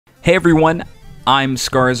Hey everyone, I'm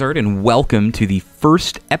Scarizard, and welcome to the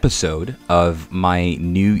first episode of my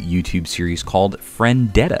new YouTube series called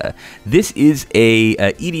FRIENDETTA. This is a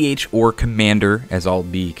EDH, or Commander, as I'll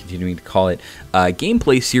be continuing to call it,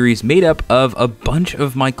 gameplay series made up of a bunch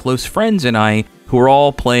of my close friends and I, who are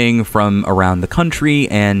all playing from around the country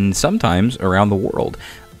and sometimes around the world.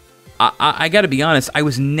 I gotta be honest, I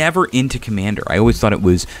was never into Commander. I always thought it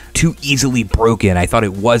was too easily broken. I thought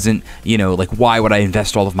it wasn't, like, why would I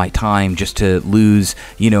invest all of my time just to lose,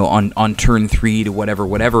 on turn 3 to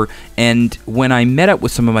whatever. And when I met up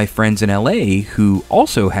with some of my friends in LA who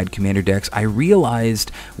also had Commander decks, I realized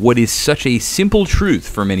what is such a simple truth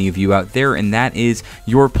for many of you out there, and that is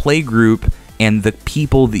your play group and the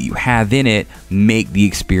people that you have in it make the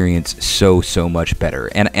experience so much better.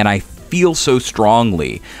 And I feel so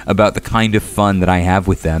strongly about the kind of fun that I have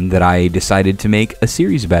with them that I decided to make a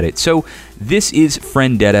series about it. So this is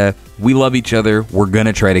FRIENDETTA. We love each other. We're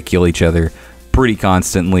gonna try to kill each other pretty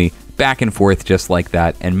constantly, back and forth just like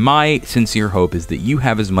that. And my sincere hope is that you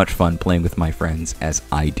have as much fun playing with my friends as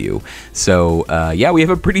I do. So yeah, we have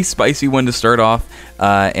a pretty spicy one to start off,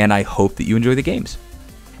 and I hope that you enjoy the games.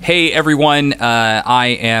 Hey everyone, I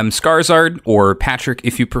am Scarizard, or Patrick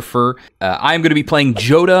if you prefer. I'm going to be playing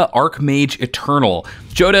Jodah, Archmage Eternal.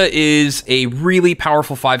 Jodah is a really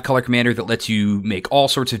powerful 5-color commander that lets you make all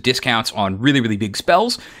sorts of discounts on really big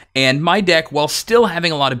spells. And my deck, while still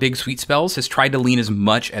having a lot of big sweet spells, has tried to lean as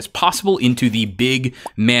much as possible into the big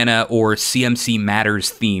mana or CMC matters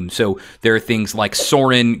theme. So there are things like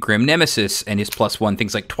Sorin, Grim Nemesis, and his +1,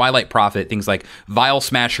 things like Twilight Prophet, things like Vile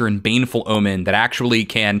Smasher and Baneful Omen that actually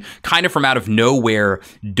can kind of from out of nowhere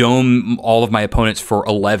dome all of my opponents for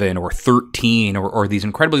 11 or 13 or these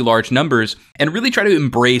incredibly large numbers, and really try to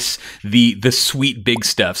embrace the sweet big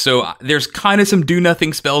stuff. So there's kind of some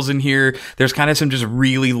do-nothing spells in here. There's kind of some just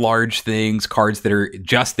really large things, cards that are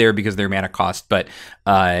just there because of their mana cost. But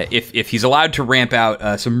if he's allowed to ramp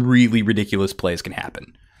out, some really ridiculous plays can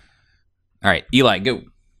happen. All right, Eli, go.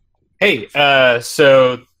 Hey,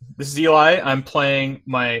 so this is Eli. I'm playing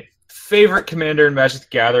my favorite commander in Magic the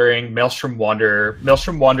Gathering, Maelstrom Wanderer.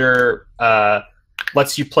 Maelstrom Wanderer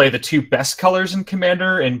lets you play the 2 best colors in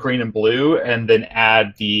Commander in green and blue, and then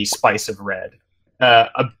add the spice of red.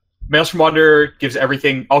 Maelstrom Wanderer gives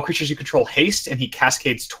all creatures you control haste, and he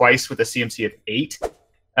cascades twice with a CMC of 8.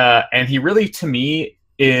 And he really, to me,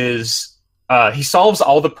 is he solves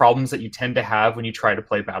all the problems that you tend to have when you try to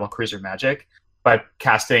play Battlecruiser Magic by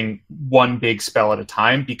casting one big spell at a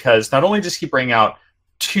time, because not only does he bring out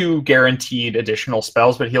 2 guaranteed additional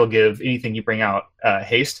spells, but he'll give anything you bring out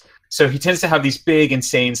haste. So he tends to have these big,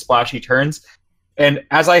 insane, splashy turns. And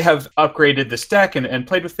as I have upgraded this deck and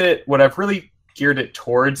played with it, what I've really geared it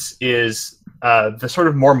towards is the sort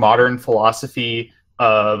of more modern philosophy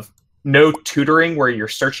of no tutoring, where you're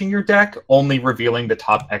searching your deck, only revealing the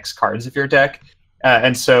top X cards of your deck.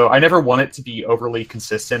 And so I never want it to be overly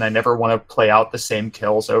consistent. I never want to play out the same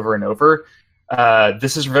kills over and over.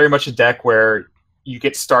 This is very much a deck where you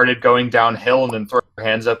get started going downhill and then throw your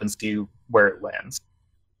hands up and see where it lands.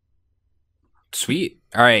 Sweet.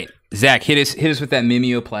 All right, Zack, hit us with that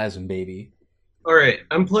Mimeoplasm, baby. All right,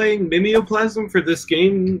 I'm playing Mimeoplasm for this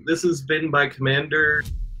game. This has been my commander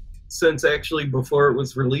since actually before it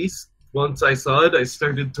was released. Once I saw it, I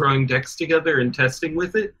started throwing decks together and testing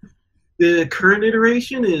with it. The current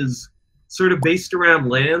iteration is sort of based around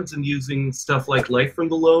lands and using stuff like Life from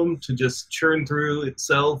the Loam to just churn through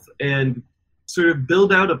itself and sort of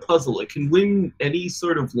build out a puzzle. It can win any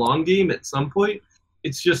sort of long game at some point.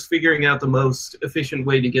 It's just figuring out the most efficient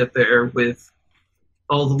way to get there with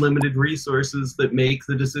all the limited resources that make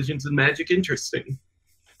the decisions in Magic interesting.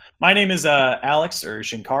 My name is Alex, or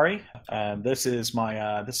Shinkari. This is my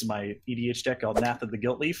EDH deck called Nath of the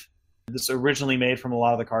Gilt Leaf. This is originally made from a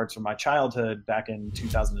lot of the cards from my childhood back in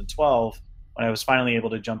 2012, when I was finally able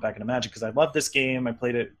to jump back into Magic, because I loved this game. I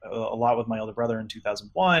played it a lot with my older brother in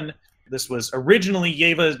 2001. This was originally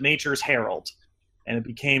Yeva Nature's Herald, and it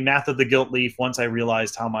became Nath of the Gilt Leaf once I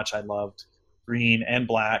realized how much I loved green and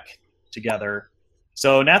black together.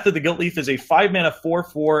 So Nath of the Gilt Leaf is a 5-mana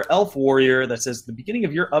 4/4 elf warrior that says at the beginning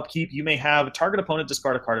of your upkeep, you may have a target opponent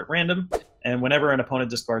discard a card at random, and whenever an opponent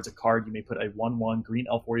discards a card, you may put a 1/1 green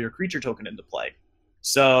elf warrior creature token into play.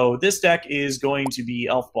 So this deck is going to be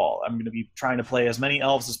Elf Ball. I'm going to be trying to play as many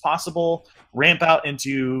elves as possible, ramp out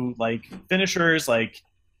into like finishers like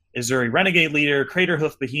Azuri Renegade Leader,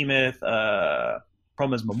 Craterhoof Behemoth,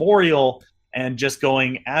 Chroma's Memorial, and just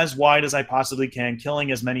going as wide as I possibly can,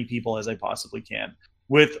 killing as many people as I possibly can.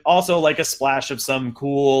 With also like a splash of some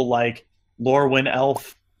cool like Lorwyn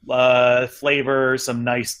Elf flavor, some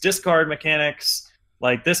nice discard mechanics,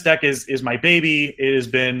 Like, this deck is my baby. It has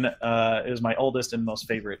been it is my oldest and most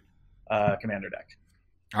favorite commander deck.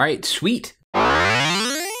 All right, sweet.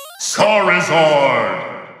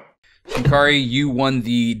 Scarizard! Shinkari, you won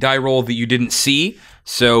the die roll that you didn't see,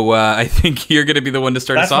 so I think you're going to be the one to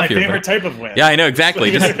start us off here. That's my favorite type of win. Yeah, I know,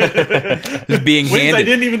 exactly. Just being Wins handed. I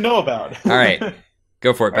didn't even know about. All right,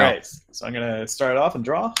 go for it, pal. All right, so I'm going to start off and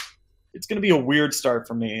draw. It's going to be a weird start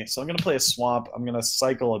for me, so I'm going to play a swamp. I'm going to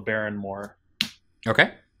cycle a Baron more.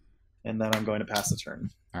 Okay. And then I'm going to pass the turn.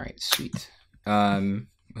 All right, sweet. Oh,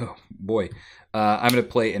 boy. I'm going to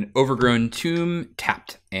play an Overgrown Tomb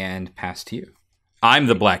tapped and pass to you. I'm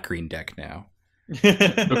the black-green deck now.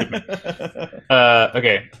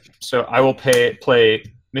 Okay, so I will play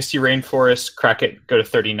Misty Rainforest, crack it, go to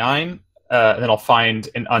 39, and then I'll find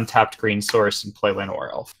an untapped green source and play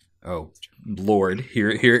Llanowar Elf. Oh, Lord.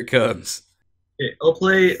 Here it comes. Okay, I'll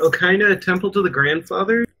play Okaina, Temple to the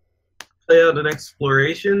Grandfather, play out an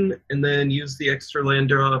Exploration, and then use the extra land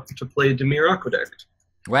draw to play Dimir Aqueduct.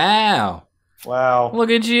 Wow. Wow.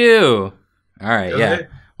 Look at you. All right, yeah. Okay.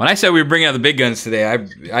 When I said we were bringing out the big guns today,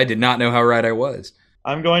 I did not know how right I was.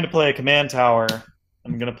 I'm going to play a Command Tower.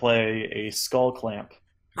 I'm going to play a Skull Clamp.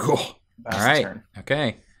 Cool. Pass All the right. turn.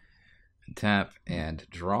 Okay. Tap and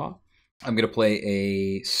draw. I'm going to play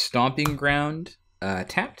a Stomping Ground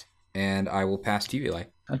tapped, and I will pass to you, Eli.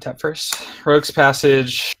 Untap first. Rogue's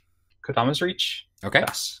Passage, Kodama's Reach. Okay.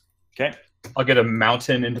 Pass. Okay. I'll get a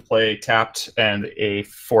Mountain into play tapped and a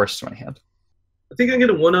Forest to my hand. I think I'm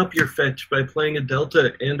going to one-up your fetch by playing a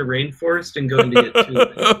Delta and a Rainforest and going to get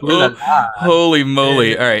 2. Holy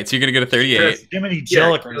moly. All right, so you're going to go to 38. Jiminy Yeah,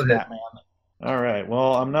 Jellicers, go ahead. Batman. All right.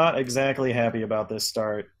 Well, I'm not exactly happy about this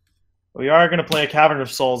start. We are going to play a Cavern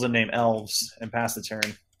of Souls and name Elves and pass the turn.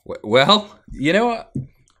 Well, you know what?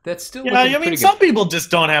 That's still Yeah, looking I mean, pretty some good. people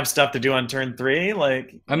just don't have stuff to do on turn 3.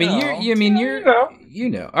 Like, I mean, you know. you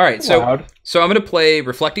know. All right, so I'm going to play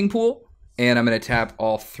Reflecting Pool, and I'm going to tap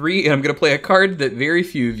all 3, and I'm going to play a card that very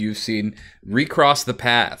few of you have seen, Recross the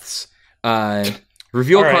Paths.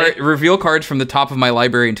 Reveal cards from the top of my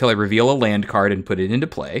library until I reveal a land card and put it into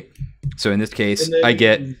play. So in this case, And then- I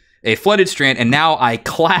get a Flooded Strand, and now I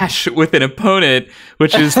clash with an opponent,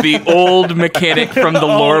 which is the old mechanic from the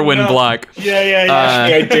Oh, Lorwyn no. block. Yeah.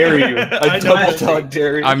 I dare you. I know. double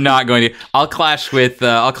dare you. I'm not going to. I'll clash with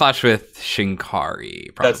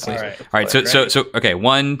Shinkari. Probably. That's all right. All right. So okay.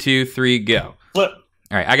 1, 2, 3, go. Flip.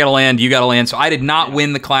 All right. I got to land. You got to land. So I did not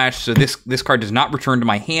win the clash. So this card does not return to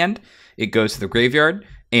my hand. It goes to the graveyard.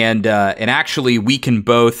 And actually, we can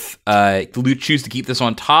both choose to keep this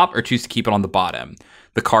on top or choose to keep it on the bottom.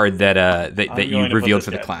 The card that you revealed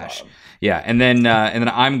for the clash. Yeah, and then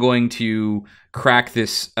I'm going to crack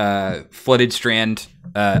this Flooded Strand,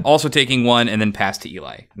 also taking 1, and then pass to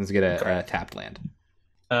Eli. Let's get a tapped land.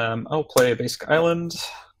 I'll play a basic island,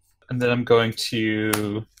 and then I'm going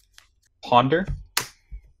to ponder.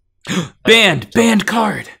 Banned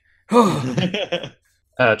card.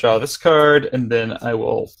 Draw this card, and then I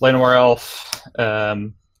will Llanowar Elf,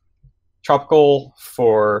 Tropical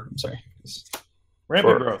for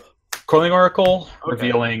Rampant Growth. Coiling Oracle, Okay.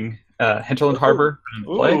 revealing Hinterland Harbor in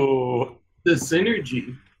play. Ooh. The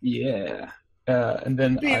synergy. Yeah. And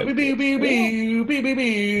then Beep, beep, beep, beep, beep, beep,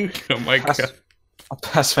 beep. Oh my I'll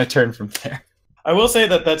pass my turn from there. I will say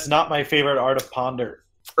that that's not my favorite art of Ponder.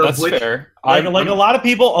 That's Which- fair. Like a lot of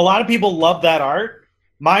people love that art.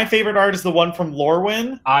 My favorite art is the one from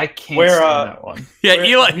Lorwyn. I can't Where, stand that one. Yeah, Where-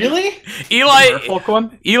 Eli. Really? Eli. Merfolk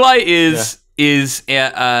one? Eli is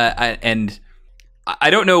and I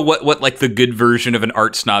don't know what like the good version of an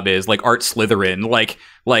art snob is, like Art Slytherin, like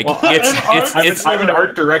Well, it's I'm an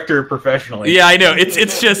art director professionally. yeah, I know.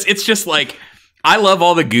 It's just like I love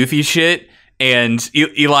all the goofy shit, and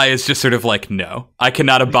Eli is just sort of like, no, I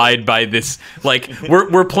cannot abide by this. Like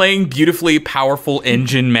we're playing beautifully powerful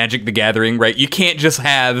engine Magic the Gathering, right? You can't just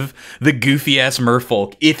have the goofy ass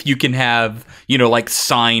merfolk if you can have, you know, like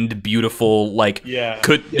signed beautiful, like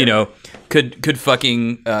could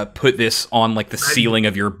fucking put this on like the ceiling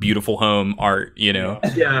of your beautiful home art, you know?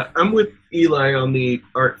 Yeah, I'm with Eli on the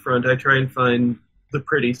art front. I try and find the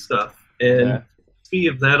pretty stuff. And speaking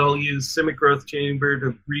of that, I'll use Simic Growth Chamber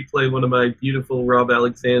to replay one of my beautiful Rob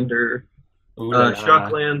Alexander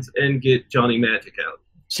Shocklands and get Johnny Magic out.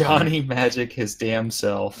 Johnny Magic his damn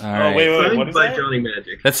self. All right. wait, Signed what is by that? Johnny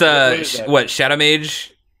Magic. That's What is that? Shadow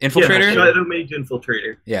Mage Infiltrator? Yeah, Shadow Mage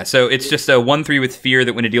Infiltrator. Yeah, so it's just a 1/3 with fear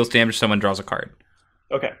that when it deals damage, someone draws a card.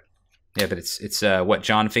 Okay. Yeah, but it's what,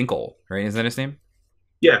 John Finkel, right? Is that his name?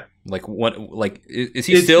 Yeah. Like what? Like is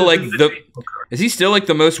he It's still like just a the? baseball card. Is he still like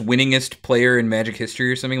the most winningest player in Magic history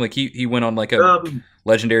or something? Like he went on like a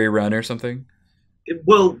legendary run or something.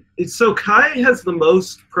 Well, so Kai has the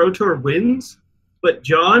most Pro Tour wins, but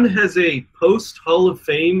John has a post-Hall of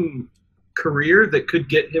Fame career that could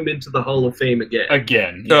get him into the Hall of Fame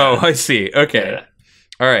again. Oh, I see. Okay. Yeah.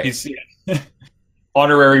 All right. He's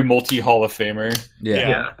honorary multi-Hall of Famer.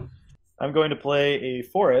 Yeah. I'm going to play a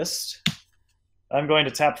forest. I'm going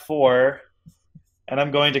to tap 4, and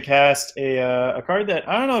I'm going to cast a card that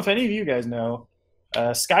I don't know if any of you guys know,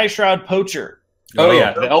 Sky Shroud Poacher. Oh,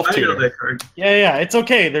 yeah, the elf I know tutor. that card. Yeah, it's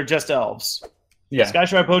okay. They're just elves. Yeah. Sky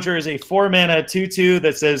Shroud Poacher is a 4-mana 2/2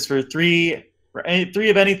 that says for 3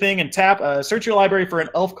 of anything and tap, search your library for an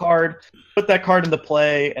elf card, put that card into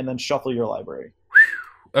play, and then shuffle your librray.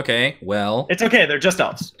 Okay, well. It's okay. They're just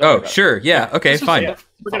elves. Oh, sure. Yeah, okay, fine. Yeah,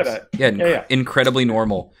 forget about it. Yeah, incredibly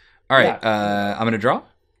normal. All right, I'm going to draw.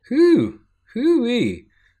 Hoo-wee.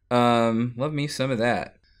 Love me some of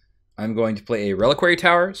that. I'm going to play a Reliquary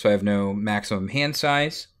Tower, so I have no maximum hand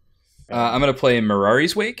size. I'm going to play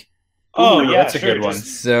Mirari's Wake. Oh, Ooh, yeah, that's a sure, good one.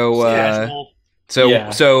 just So,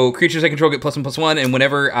 casual. so creatures I control get +1/+1, and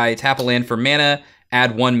whenever I tap a land for mana,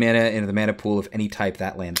 add 1 mana into the mana pool of any type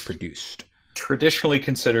that land produced. Traditionally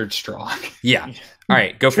considered strong. Yeah. All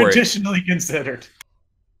right, go for it. Traditionally considered.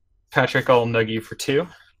 Patrick, I'll nug you for 2. All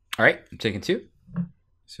right, I'm taking 2.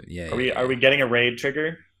 So yeah. Are we getting a raid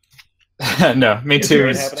trigger? No, me Is too. it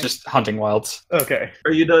Is happening? just hunting wilds. Okay.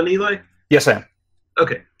 Are you done, Eli? Yes, I am.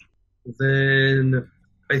 Okay. Then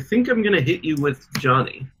I think I'm going to hit you with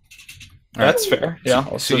Johnny. That's fair. Yeah.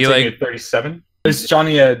 So So you you like- 37? Is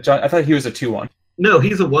Johnny a John? I thought he was a 2/1. No,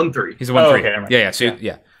 he's a 1/3. He's a 1/3. okay, never mind. Yeah. So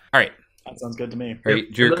yeah. All right. That sounds good to me. All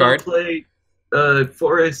right. Drew your And then I'll card. play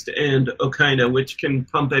Forest and Okaina, which can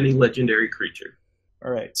pump any legendary creature.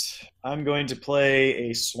 All right. I'm going to play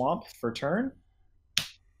a swamp for turn.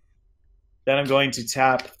 Then I'm going to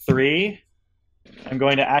tap 3. I'm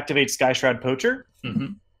going to activate Sky Shroud Poacher.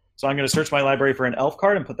 Mhm. So I'm going to search my library for an elf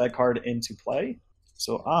card and put that card into play.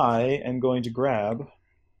 So I am going to grab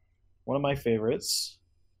one of my favorites.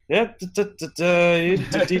 Yep.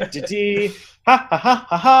 Ha ha ha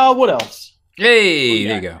ha ha. What else? Hey,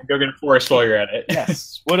 there you go. Go get a forest while you're at it.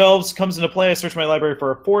 Yes. What else comes into play? I search my library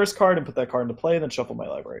for a forest card and put that card into play, then shuffle my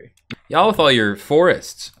library. Y'all with all your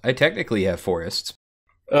forests. I technically have forests.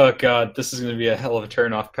 Oh god, this is going to be a hell of a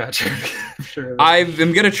turn off, Patrick. I'm sure.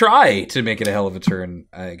 I'm gonna try to make it a hell of a turn.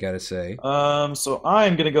 I gotta say. So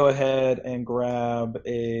I'm gonna go ahead and grab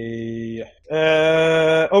a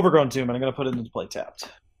Overgrown Tomb, and I'm gonna put it into play tapped.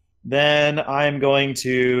 Then I'm going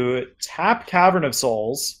to tap Cavern of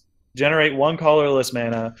Souls, generate 1 colorless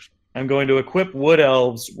mana. I'm going to equip Wood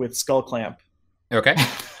Elves with Skull Clamp. Okay.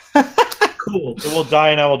 Cool. It will die,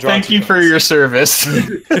 and I will draw. Thank 2 you for cards. your service.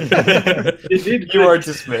 It did You good. are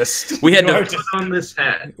dismissed. We had You are to Put on this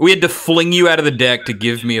hat. fling you out of the deck to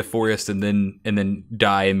give me a forest and then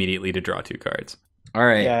die immediately to draw 2 cards. All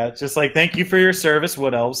right. Yeah, it's just like, thank you for your service,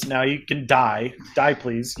 Wood Elves. Now you can die. Die,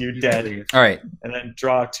 please. You're dead. All right. And then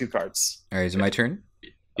draw 2 cards. All right. Is it my turn?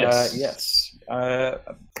 Yes. Yes.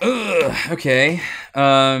 Okay.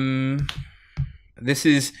 This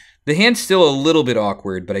is the hand's still a little bit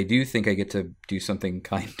awkward, but I do think I get to do something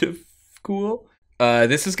kind of cool.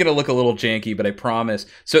 This is gonna look a little janky, but I promise.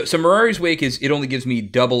 So Mirari's Wake it only gives me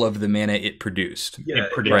double of the mana it produced. Yeah,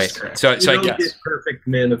 It produced, Right. correct. So you I don't guess. get perfect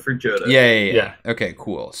mana for Jodah. Yeah. Okay,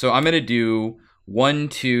 cool. So I'm gonna do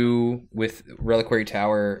 1/2 with Reliquary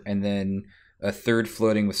Tower, and then a 3rd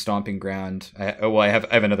floating with Stomping Ground. I have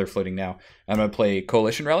another floating now. I'm gonna play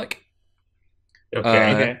Coalition Relic.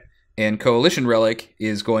 Okay. Okay. And Coalition Relic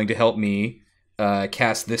is going to help me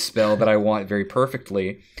cast this spell that I want very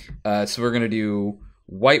perfectly. So we're going to do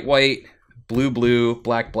white, white, blue, blue,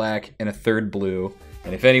 black, black, and a 3rd blue.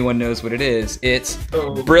 And if anyone knows what it is, it's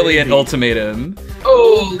Brilliant baby. Ultimatum.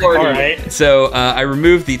 Oh, Lordy. All right. So I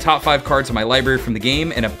remove the top 5 cards of my library from the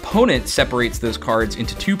game. An opponent separates those cards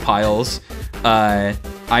into 2 piles.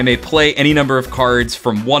 I may play any number of cards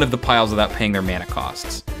from one of the piles without paying their mana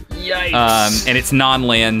costs. Yikes. And it's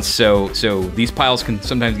non-land, so these piles can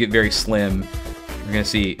sometimes get very slim. We're gonna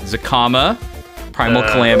see Zakama, Primal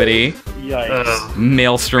Calamity, Yikes.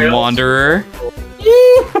 Maelstrom Wanderer,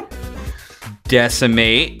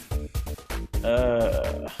 Decimate,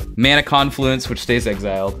 Mana Confluence, which stays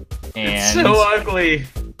exiled, It's and so ugly.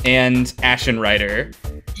 Ashen Rider.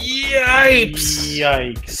 Yikes.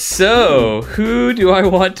 Yikes. So, who do I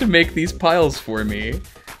want to make these piles for me?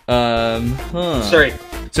 Sorry.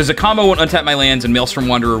 So Zakama won't untap my lands, and Maelstrom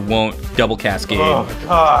Wanderer won't double cascade. Oh,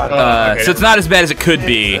 God. Okay. So it's not as bad as it could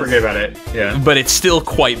be, Forget about it. Yeah. but it's still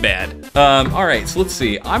quite bad. All right, so let's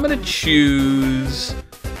see. I'm gonna choose.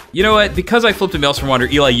 You know what? Because I flipped a Maelstrom Wanderer,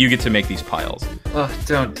 Eli, you get to make these piles. Oh,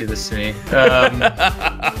 don't do this to me.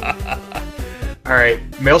 All All right,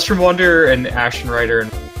 Maelstrom Wanderer and Ashen Rider.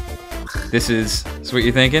 This is what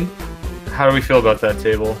you're thinking? How do we feel about that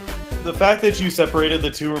table? The fact that you separated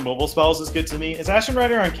the 2 removal spells is good to me. Is Ashen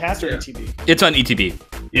Rider on cast or ETB? It's on ETB.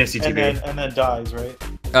 Yes, ETB. And then dies, right?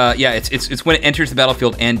 Yeah, it's when it enters the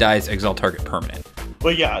battlefield and dies, exile target permanent.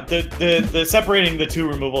 But yeah, the separating the 2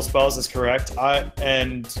 removal spells is correct.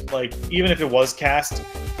 And like even if it was cast,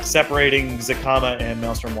 separating Zakama and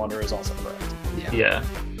Maelstrom Wanderer is also correct. Yeah.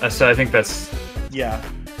 So I think that's... Yeah.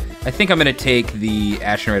 I think I'm going to take the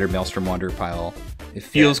Ashen Rider Maelstrom Wanderer pile. It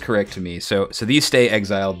feels correct to me. So these stay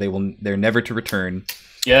exiled. They're never to return.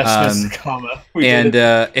 Yes, Miss Zakama. And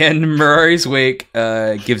Mirari's Wake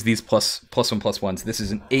gives these +1/+1s. This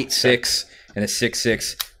is an 8/6 and a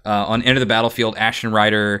 6/6. On end of the battlefield, Ashen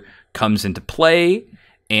Rider comes into play,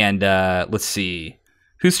 and let's see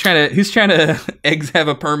who's trying to have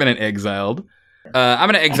a permanent exiled. I'm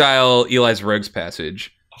gonna exile Eli's Rogue's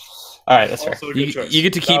Passage. All right, that's fair. You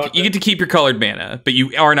get to keep your colored mana, but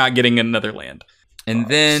you are not getting another land. And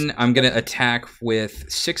then I'm gonna attack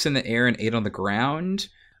with 6 in the air and 8 on the ground.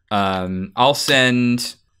 I'll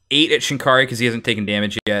send 8 at Shinkari because he hasn't taken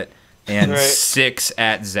damage yet, and 6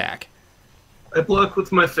 at Zack. I block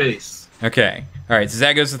with my face. Okay. All right. So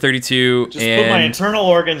Zack goes to 32. Just put my internal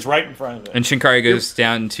organs right in front of it. And Shinkari goes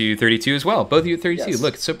down to 32 as well. Both of you at 32. Yes.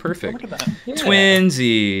 Look, it's so perfect. Look at that. Yeah.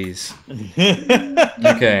 Twinsies.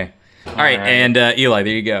 Okay. All right. And Eli,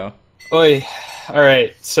 there you go. Oi. All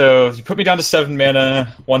right, so you put me down to 7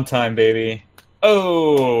 mana one time, baby.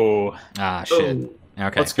 Oh. Ah, shit.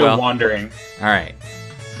 Okay. Let's go wandering. All right.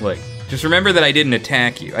 Look, just remember that I didn't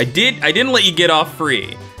attack you. I didn't let you get off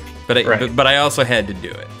free, but I also had to do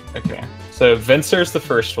it. Okay. So Venser's the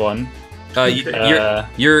first one. Is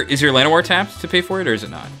your Llanowar tapped to pay for it, or is it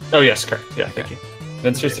not? Oh yes, correct. Yeah, thank you.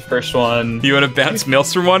 Venser's the first one. You want to bounce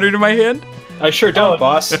Maelstrom Wanderer to my hand? I sure don't,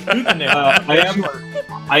 boss. I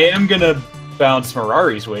am gonna bounce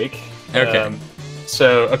Mirari's Wake. Okay.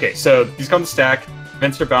 So he's got the stack.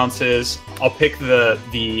 Venser bounces. I'll pick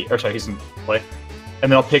he's in play.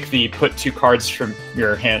 And then I'll pick the put 2 cards from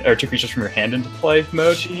your hand, or 2 creatures from your hand into play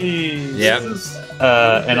mode. Jeez. Yep.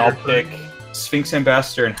 And I'll pick Sphinx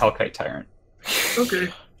Ambassador and Hellkite Tyrant.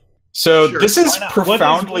 Okay. So this is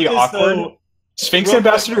profoundly awkward. Sphinx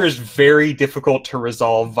Ambassador is very difficult to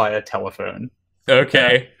resolve via telephone.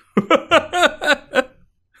 Okay.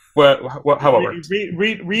 How it works?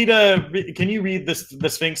 Can you read the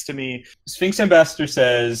Sphinx to me? Sphinx Ambassador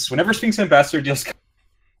says, whenever Sphinx Ambassador deals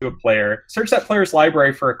to a player, search that player's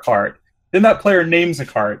library for a card. Then that player names a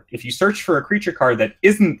card. If you search for a creature card that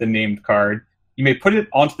isn't the named card, you may put it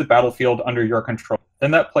onto the battlefield under your control. Then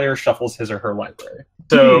that player shuffles his or her library.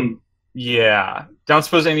 So, yeah. Don't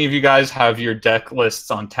suppose any of you guys have your deck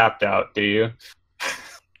lists on Tapped Out, do you?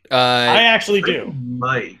 I actually do.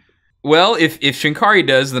 Might. Well, if Shinkari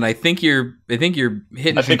does, then I think you're hitting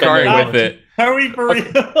Shinkari with it. Are we for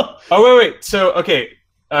real? Oh wait. So okay.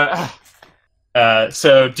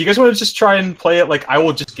 So do you guys want to just try and play it? Like I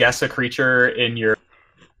will just guess a creature in your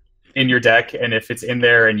deck, and if it's in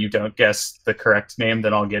there and you don't guess the correct name,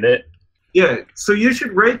 then I'll get it. Yeah. So you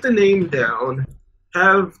should write the name down,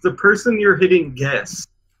 have the person you're hitting guess,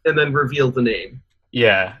 and then reveal the name.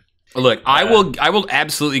 Yeah. Look, I will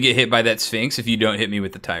absolutely get hit by that Sphinx if you don't hit me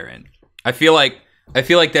with the Tyrant. I feel like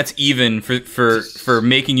that's even for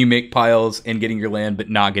making you make piles and getting your land, but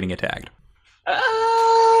not getting attacked.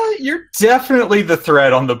 You're definitely the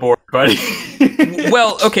threat on the board, buddy.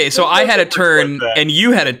 Well, okay, so I had a turn and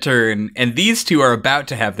you had a turn, and these two are about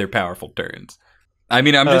to have their powerful turns. I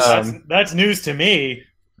mean, I'm just that's news to me.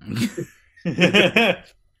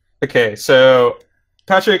 Okay, so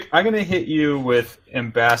Patrick, I'm gonna hit you with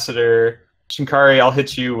Ambassador. Shinkari, I'll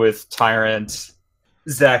hit you with Tyrant.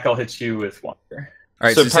 Zack, I'll hit you with Wonder. All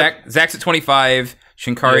right, so Zack's at 25.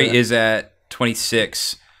 Shinkari is at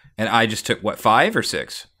 26, and I just took what, 5 or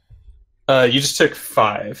 6? You just took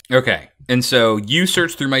 5. Okay, and so you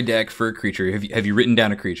searched through my deck for a creature. Have you written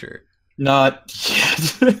down a creature? Not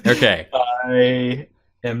yet. Okay. I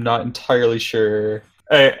am not entirely sure.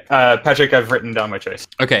 Patrick, I've written down my choice.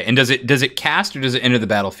 Okay, and does it cast or does it enter the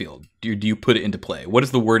battlefield? Do you put it into play? What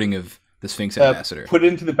is the wording of the Sphinx Ambassador? Put it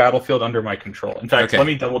into the battlefield under my control. In fact, let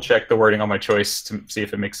me double check the wording on my choice to see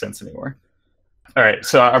if it makes sense anymore. All right,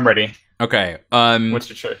 so I'm ready. Okay. What's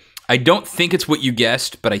your choice? I don't think it's what you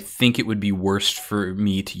guessed, but I think it would be worst for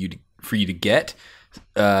you to get.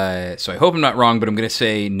 So I hope I'm not wrong, but I'm going to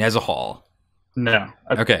say Nezahal. No.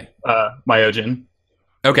 Okay. Myojin.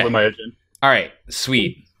 Okay. Myojin. All right.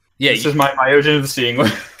 Sweet. Yeah. This is my Myojin of the Seeing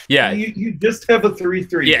One. Yeah. You just have a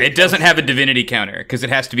 3/3. Yeah, it doesn't have a divinity counter because it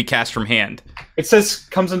has to be cast from hand. It says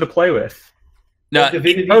comes into play with. No,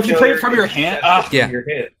 Divinity Oh, if you play it Color from your is hand? just from Yeah. your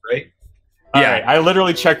hand, right? Yeah. Alright, I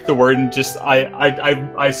literally checked the word and just I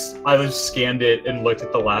just scanned it and looked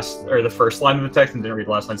at the first line of the text and didn't read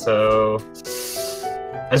the last line. So,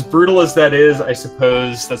 as brutal as that is, I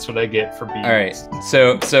suppose that's what I get for being. all right.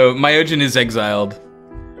 So Myojin is exiled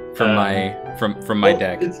from my Well,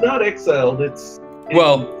 deck. It's not exiled. It's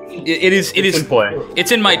It is in play.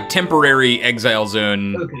 It's in my temporary exile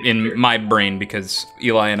zone Okay, in sure. my brain because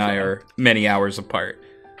Eli and I are many hours apart.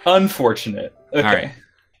 Unfortunate. Okay. All right.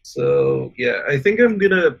 So yeah, I think I'm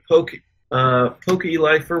gonna poke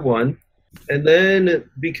Eli for one, and then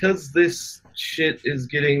because this shit is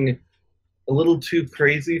getting a little too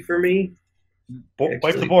crazy for me,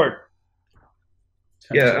 Wipe the board.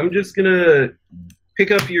 yeah, I'm just gonna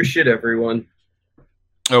pick up your shit, everyone.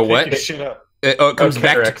 Oh, Pick what? your shit up. It comes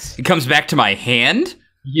back. Rex. It comes back to my hand.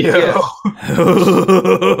 Yo.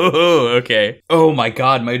 Okay. Oh my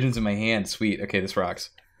God, Myojin's in my hand. Sweet. Okay, this rocks.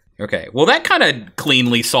 Okay. Well, that kind of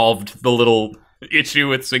cleanly solved the little issue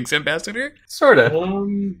with Sphinx Ambassador. Sorta.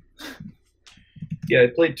 Yeah, I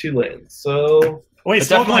played 2 lands, so Wait, But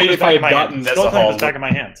Skull definitely Clamp is if back I in my had hand. gotten this Skull a Clamp haul- is back in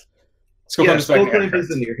my hand. Skull yeah, comes back Skull in Clamp your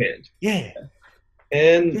is in your hand, Yeah,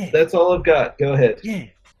 and Yeah. that's all I've got. Go ahead. yeah.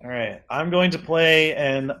 All right, I'm going to play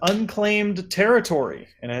an unclaimed territory,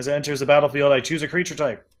 and as it enters the battlefield, I choose a creature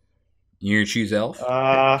type. You choose elf.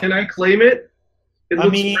 Can I claim it? It I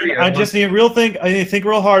looks mean, pretty. I just need I need to think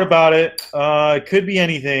real hard about it. It could be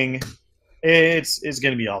anything. It's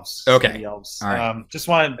going to be elves. It's Okay. gonna be elves. All right.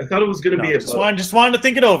 I thought it was going to be a just wanted to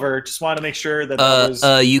think it over. Just wanted to make sure that was.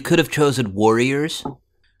 You could have chosen warriors. All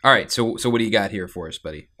right. So what do you got here for us,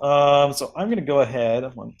 buddy? So I'm going to go ahead.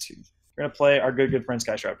 1, 2. We're going to play our good friend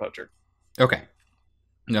Sky Shroud Poacher. Okay.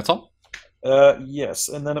 That's all. Yes,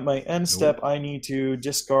 and then at my end step, I need to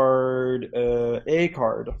discard a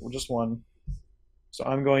card, just one. So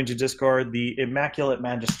I'm going to discard the Immaculate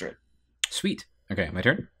Magistrate. Sweet. Okay, my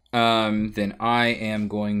turn. Then I am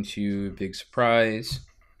going to, big surprise,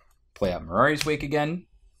 play out Mirari's Wake again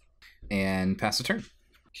and pass the turn.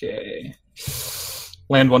 Okay.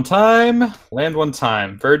 Land one time.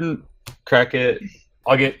 Verdant, crack it.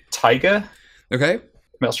 I'll get Taiga. Okay.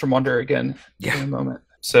 Maelstrom Wanderer again Yeah. in a moment.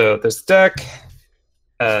 So there's the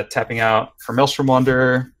deck. Tapping out for Maelstrom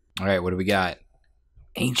Wanderer. All right, what do we got?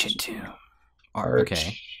 Ancient Tomb. Arch.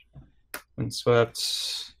 Okay.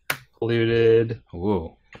 Windswept. Polluted.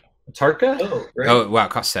 Whoa. Tarka? Oh, right. Oh, wow,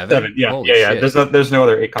 it costs 7? 7. Yeah, Holy yeah. shit. There's no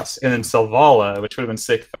other 8 costs. And then Selvala, which would have been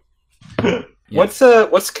 6. Yeah. What's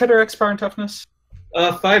Keterek's power and toughness?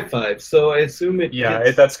 5/5. So I assume it. Yeah,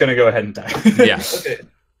 gets- that's gonna go ahead and die. Yeah. Okay.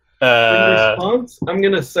 In response, I'm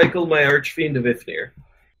gonna cycle my Archfiend of Ifnir.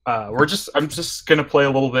 I'm just gonna play a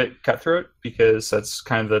little bit Cutthroat because that's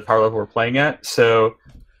kind of the power level we're playing at. So,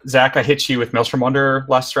 Zack, I hit you with Maelstrom Wanderer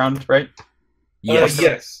last round, right? Yes.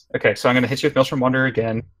 Yes. Okay, so I'm gonna hit you with Maelstrom Wanderer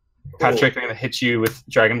again. Patrick, I'm gonna hit you with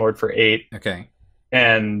Dragon Lord for 8. Okay.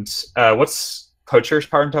 And what's Poacher's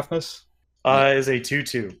power and toughness? Is a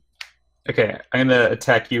 2/2. Okay, I'm gonna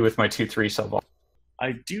attack you with my 2/3 Selvala.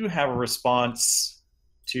 I do have a response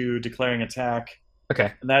to declaring attack,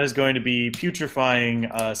 Okay, and that is going to be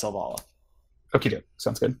putrefying Selvala. okie doke,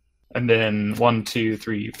 sounds good. And then 1, 2,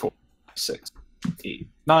 3, 4, 6, 8,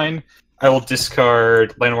 9. I will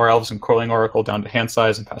discard Llanowar Elves and Coiling Oracle down to hand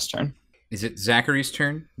size and pass turn. Is it Zachary's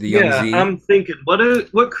turn? The young Yeah, Z? I'm thinking,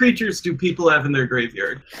 what creatures do people have in their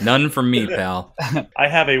graveyard? None from me, pal. I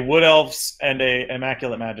have a Wood Elves and a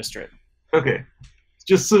Immaculate Magistrate. Okay,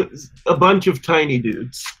 just a bunch of tiny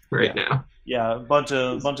dudes right now. Yeah, a bunch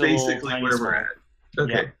of little Basically tiny where small- we're at.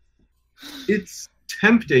 Okay, Yeah. it's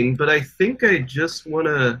tempting, but I think I just want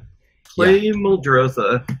to play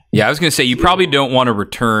Muldrotha. Yeah, I was going to say, you probably don't want to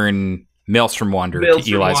return Maelstrom Wanderer to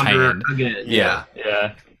Maelstrom Eli's Wanderer hand. again. Yeah.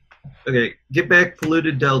 Yeah. Okay, get back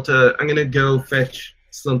Polluted Delta. I'm gonna go fetch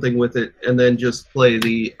something with it, and then just play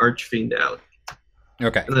the Archfiend out.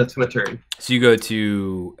 Okay. And that's my turn. So you go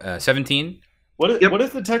to 17? What is, Yep. what is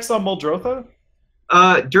the text on Muldrotha?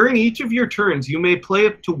 During each of your turns, you may play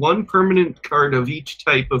up to one permanent card of each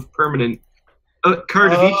type of permanent Oh.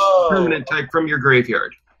 each permanent type from your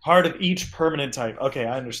graveyard. Part of each permanent type. Okay,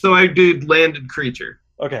 I understand. So I did landed creature.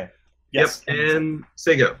 Okay. Yes. Yep, and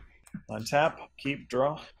say go. Untap, keep,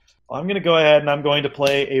 draw. I'm going to go ahead and I'm going to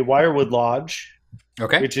play a Wirewood Lodge,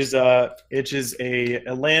 Okay. which is a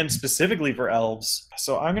land specifically for elves.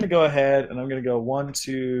 So I'm going to go ahead and I'm going to go 1,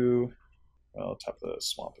 2. I'll tap the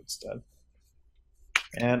swamp instead.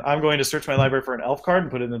 And I'm going to search my library for an elf card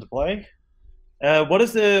and put it into play. What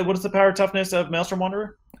is the power toughness of Maelstrom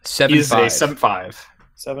Wanderer? 7-5. He's a 7/5.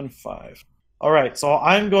 7/5. All right, so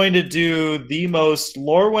I'm going to do the most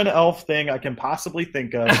Lorwyn elf thing I can possibly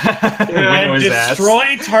think of. And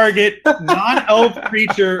destroy target non-elf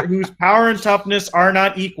creature whose power and toughness are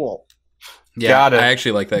not equal. Yeah, Got it. I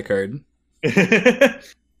actually like that card. I'm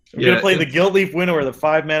going to play the Guildleaf Winnower, the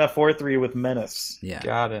 5-mana 4/3 with Menace. Yeah.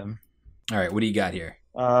 Got him. All right, what do you got here?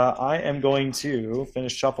 I am going to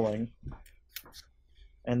finish shuffling.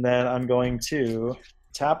 And then I'm going to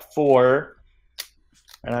tap 4.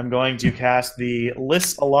 And I'm going to cast the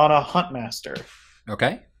Lys Alana Huntmaster.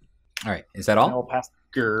 Okay. All right, is that all? I'll pass.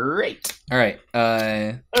 Great. All right.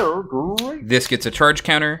 Great. This gets a charge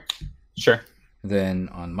counter. Sure. Then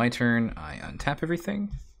on my turn, I untap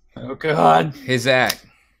everything. Oh, God. Hey, Zach.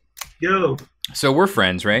 Yo, So we're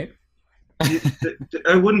friends, right?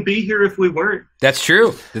 I wouldn't be here if we weren't. That's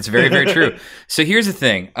true. That's very, very true. So here's the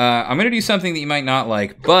thing. I'm going to do something that you might not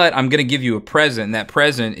like, but I'm going to give you a present. And that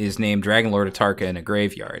present is named Dragon Lord Atarka in a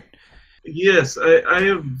Graveyard. Yes, I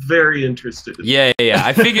am very interested. Yeah.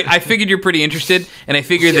 I figured you're pretty interested, and I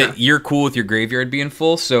figured that you're cool with your graveyard being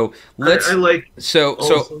full. So let's. I like so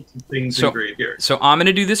all sorts of things in graveyard. So I'm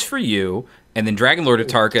gonna do this for you, and then Dragon Lord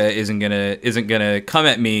Atarka isn't gonna come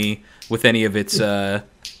at me with any of its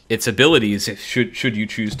abilities should you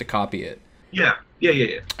choose to copy it. Yeah.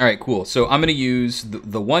 All right, cool. So I'm gonna use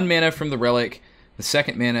the 1 mana from the relic, the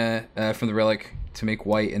 2nd mana from the relic to make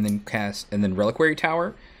white, and then Reliquary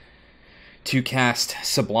Tower to cast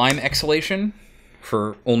Sublime Exhalation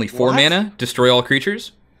for only 4 mana. Destroy all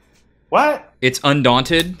creatures. What? It's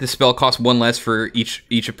Undaunted. The spell costs 1 less for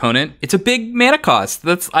each opponent. It's a big mana cost.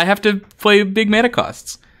 I have to play big mana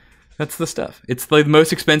costs. That's the stuff. It's the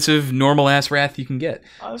most expensive normal ass wrath you can get.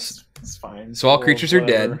 That's fine. So all creatures are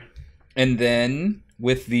dead. And then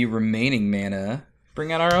with the remaining mana,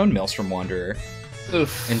 bring out our own Maelstrom Wanderer.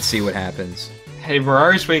 Oof. And see what happens. Hey,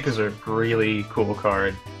 Mirari's Wake is a really cool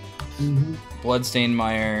card. Bloodstained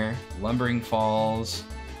Mire, Lumbering Falls.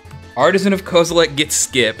 Artisan of Kozilek gets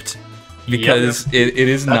skipped because it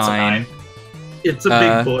is That's 9. It's a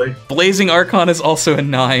big boy. Blazing Archon is also a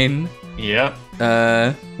 9. Yep.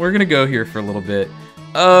 We're gonna go here for a little bit.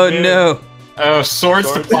 Oh no! Oh,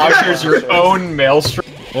 Swords to Plowshares, your own Maelstrom.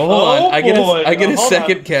 Well, hold on. I get a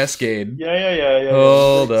second Cascade. Yeah.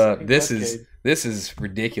 Hold up. This is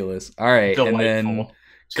ridiculous. All right, Delightful. and then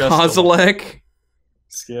Just Kozilek,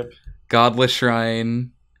 Skip. Godless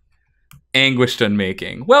Shrine, Anguished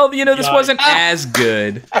Unmaking. Well, this wasn't as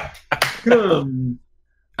good. The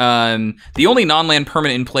only non-land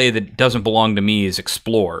permanent in play that doesn't belong to me is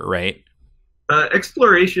Explore, right?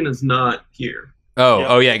 Exploration is not here.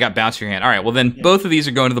 Oh yeah, it got bounced to your hand. All right, well then both of these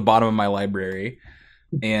are going to the bottom of my library,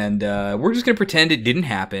 and we're just gonna pretend it didn't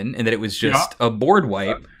happen and that it was just a board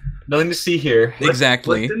wipe. Nothing to see here.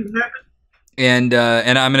 Exactly. What didn't happen? And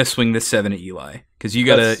I'm gonna swing this 7 at Eli because you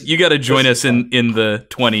gotta join us in the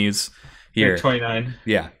 20s here. 29.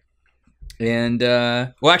 Yeah. And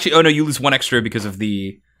well, actually, oh no, you lose 1 extra because of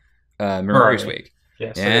the Mirari's Wake.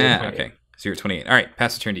 Yeah. So Okay. So you're at 28. All right,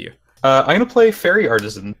 pass the turn to you. I'm going to play Fairy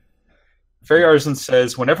Artisan. Fairy Artisan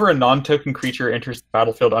says, whenever a non-token creature enters the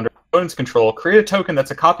battlefield under opponent's control, create a token that's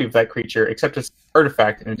a copy of that creature, except its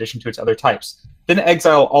artifact in addition to its other types. Then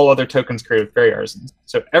exile all other tokens created with Fairy Artisans.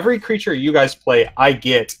 So every creature you guys play, I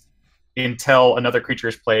get until another creature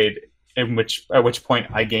is played, at which point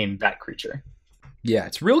I gain that creature. Yeah,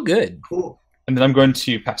 it's real good. Cool. And then I'm going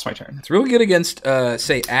to pass my turn. It's real good against,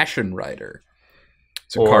 say, Ashen Rider.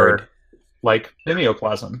 It's a Or, card. like,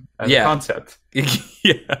 Mimeoplasm as a concept.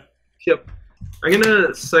 Yeah. Yep. I'm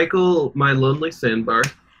gonna cycle my Lonely Sandbar.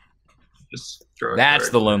 Just draw a That's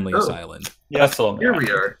card. the Loneliest Island. Yeah, that's the one. Here we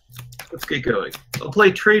are. Let's get going. I'll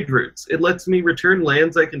play Trade Routes. It lets me return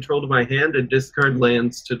lands I control to my hand and discard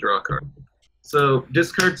lands to draw a card. So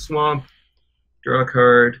discard Swamp, draw a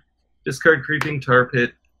card. Discard Creeping Tar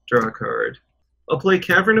Pit, draw a card. I'll play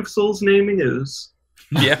Cavern of Souls Naming Ooze.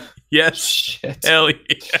 Yeah. Yes. Shit. Hell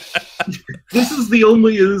yeah. This is the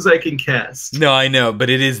only ooze I can cast. No, I know, but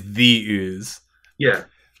it is the ooze. Yeah.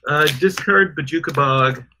 Discard Bajuka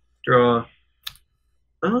Bog, draw.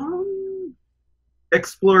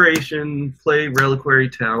 Exploration, play Reliquary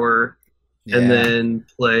Tower, and then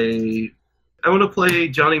play. I want to play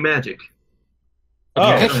Johnny Magic.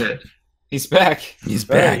 Okay. Go ahead. He's back. He's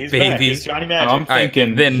back, baby. He's Johnny Magic. I'm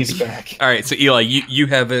thinking then he's back. All right, so Eli, you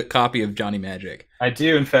have a copy of Johnny Magic. I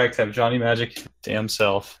do, in fact, have Johnny Magic damn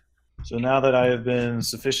self. So now that I have been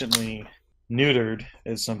sufficiently neutered,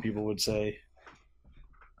 as some people would say,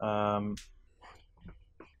 Caught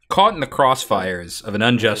in the crossfires of an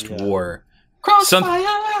unjust war.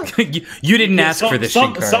 Crossfire! You didn't ask for this,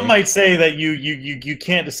 Shinkari. Some might say that you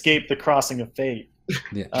can't escape the crossing of fate.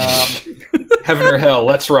 Yeah. Heaven or hell,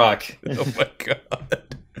 let's rock. Oh my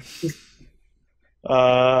god.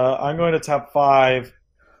 I'm going to top 5,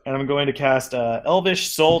 and I'm going to cast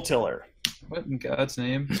Elvish Soul Tiller. What in God's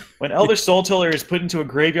name? When Elvish Soul Tiller is put into a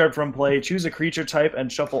graveyard from play, choose a creature type and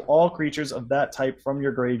shuffle all creatures of that type from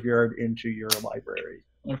your graveyard into your library.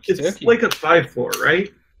 It's like a 5/4, right?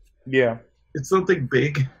 Yeah. It's something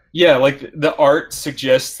big. Yeah, like the art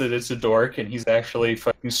suggests that it's a dork, and he's actually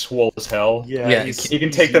fucking swole as hell. Yeah, He can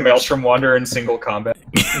take the Maelstrom Wanderer in single combat.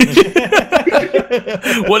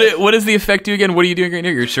 What does the effect do again? What are you doing right now?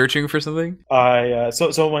 You're searching for something?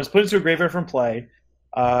 So when it's put into a graveyard from play,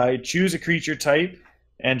 I choose a creature type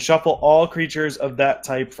and shuffle all creatures of that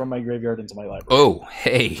type from my graveyard into my library. Oh,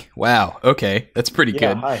 hey. Wow. Okay. That's pretty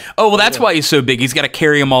good. Hi. Oh, well, that's why he's so big. He's got to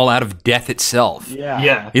carry them all out of death itself.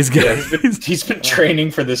 Yeah. He's got He's been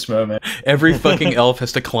training for this moment. every fucking elf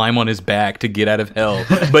has to climb on his back to get out of hell.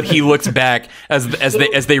 But he looks back as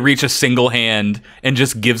they reach a single hand and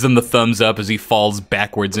just gives them the thumbs up as he falls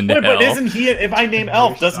backwards into hell. But isn't he? If I name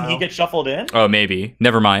elf, doesn't he get shuffled in? Oh, maybe.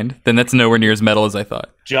 Never mind. Then that's nowhere near as metal as I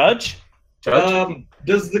thought. Judge?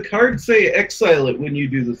 Does the card say exile it when you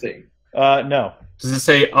do the thing? No. Does it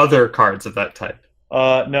say other cards of that type?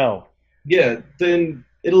 No. Yeah, then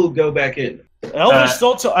it'll go back in. Elvish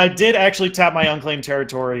Soul Tiller. I did actually tap my unclaimed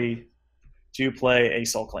territory to play a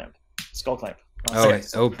Skull Clamp.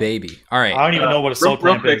 Oh, baby. All right. I don't even know what a Soul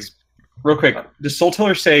Clamp is. Real quick, does Soul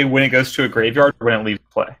Tiller say when it goes to a graveyard or when it leaves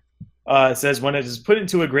play? It says when it is put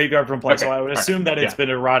into a graveyard from play, Okay. so I would assume that it's been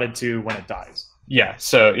eroded to when it dies. Yeah,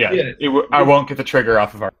 so I won't get the trigger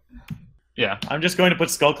off of our... Yeah. I'm just going to put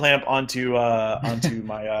Skull Clamp onto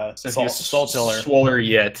my Soul Tiller. Swoller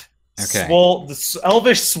yet. Okay. The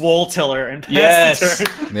Elvish Swole Tiller and pass Yes. the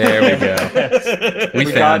turn. There we go. We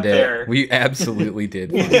We found got it. there. We absolutely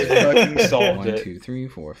did. We fucking solved 1, it. 2, 3,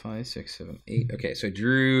 4, 5, 6, 7, 8. Okay, so I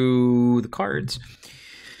drew the cards.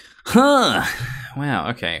 Huh. Wow,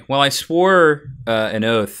 okay. Well, I swore an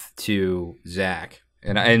oath to Zack.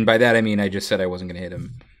 And by that, I mean I just said I wasn't going to hit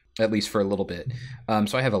him, at least for a little bit.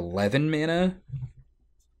 So I have 11 mana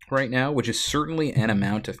right now, which is certainly an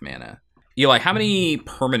amount of mana. Eli, how many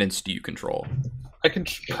permanents do you control? I can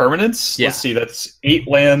permanents? Yeah. Let's see, that's 8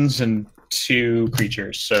 lands and 2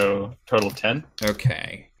 creatures, so total of 10.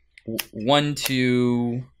 Okay. 1,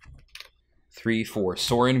 2, 3, 4.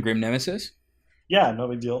 Sorin, Grim Nemesis? Yeah, no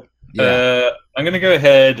big deal. Yeah. I'm going to go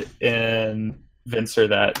ahead and Vincer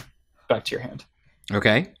that back to your hand.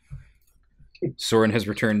 Okay. Sorin has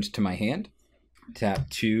returned to my hand. Tap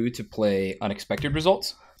 2 to play Unexpected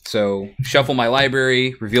Results. So shuffle my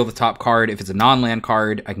library, reveal the top card. If it's a non-land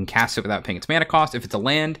card, I can cast it without paying its mana cost. If it's a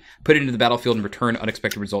land, put it into the battlefield and return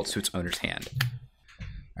Unexpected Results to its owner's hand.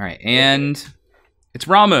 All right, and it's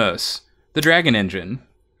Ramos, the Dragon Engine.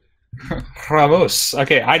 Ramos.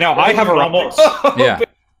 Okay, I know. I have a Ramos. Yeah.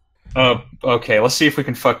 Okay, let's see if we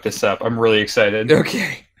can fuck this up. I'm really excited.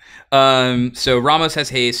 Okay. So Ramos has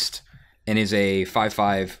haste and is a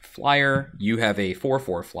 5/5 flyer. You have a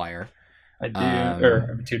 4/4 flyer. I do.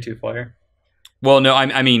 Or a 2/2 flyer. Well, no,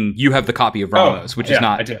 I mean you have the copy of Ramos, which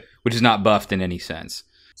I do. is not buffed in any sense.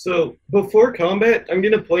 So before combat, I'm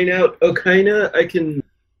going to point out Okaina, I can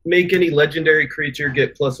make any legendary creature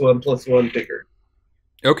get +1/+1 bigger.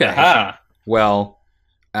 Okay. Aha. Well,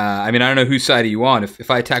 I mean I don't know whose side are you on. If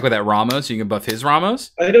I attack with that Ramos, you can buff his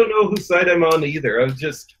Ramos. I don't know whose side I'm on either. I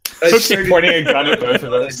Keep pointing a gun at both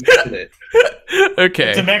of us. Okay.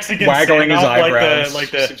 It's a Mexican Waggling his standoff, eyebrows.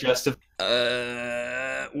 like the Suggestive.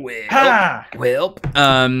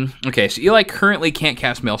 Okay, so Eli currently can't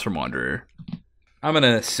cast Maelstrom Wanderer. I'm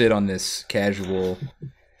gonna sit on this casual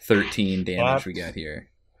 13 damage we got here.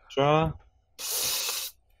 Draw.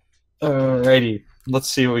 Alrighty.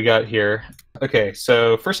 Let's see what we got here. Okay,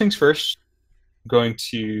 so first things first, I'm going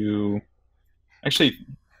to... Actually,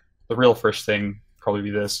 the real first thing probably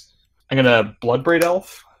be this. I'm gonna Bloodbraid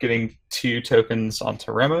Elf, getting 2 tokens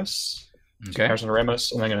onto Ramos. Okay. Counters onto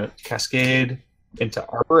Ramos, and I'm gonna Cascade into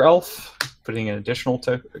Arbor Elf, putting an additional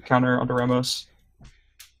counter onto Ramos.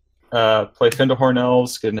 Play Findahorn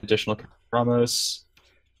Elves, get an additional counter on Ramos.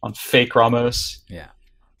 On Fake Ramos. Yeah.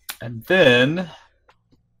 And then,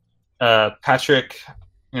 Patrick, I'm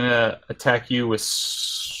gonna attack you with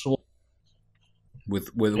With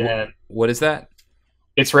what is that?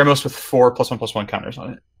 It's Ramos with 4 +1/+1 counters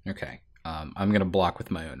on it. Okay. I'm gonna block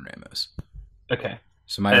with my own Ramos. Okay.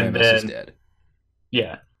 So my And Ramos is then- dead.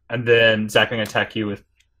 Yeah. And then Zack, I'm gonna attack you with.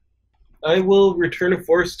 I will return a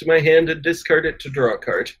force to my hand and discard it to draw a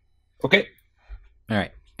card. Okay. All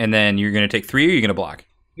right. And then you're gonna take 3, or you're gonna block.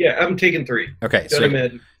 Yeah, I'm taking 3. Okay. Gotta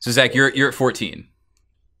imagine. So Zach, you're at 14.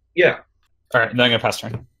 Yeah. All right. Then I'm gonna pass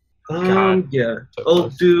turn. Yeah. So I'll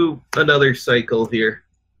close. do another cycle here.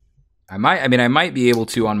 I might be able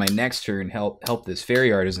to on my next turn help this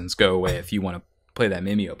fairy artisans go away if you want to play that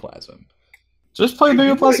mimeoplasm. Just play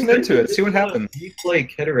Mimeoplasm into it. See what happens. You play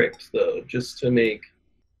Cataract, though, just to make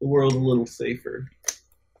the world a little safer.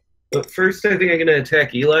 But first, I think I'm going to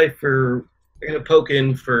attack Eli for... I'm going to poke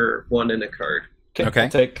in for 1 and a card. Okay. I'll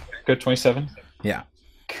take go 27. Yeah.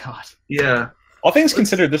 God. Yeah. All things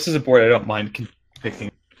considered, this is a board I don't mind picking.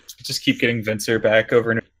 Just keep getting Vincer back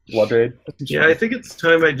over in Blood Raid. Yeah, I think it's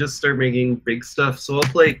time I just start making big stuff. So I'll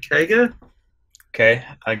play Kaiga. Okay,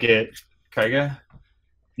 I get Kaiga.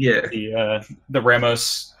 Yeah. The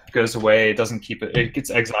Ramos goes away. It doesn't keep it. It gets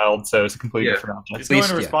exiled, so it's a completely different object. It's going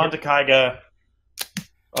to respond to Kaiga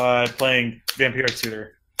playing Vampiric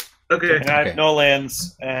Tutor. Okay. And I have no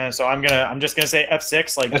lands, and so I'm just gonna say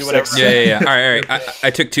F6, like do F6. whatever. Yeah. All right. I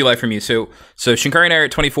took 2 life from you. So Shinkari and I are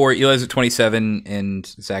at 24, Eli's at 27, and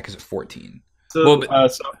Zack is at 14. So,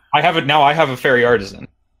 So I have it now. I have a Fairy Artisan.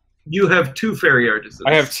 you have 2 Fairy Artisans.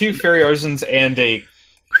 I have 2 Fairy Artisans and a.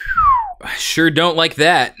 I sure don't like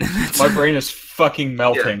that. My brain is fucking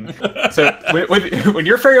melting. So when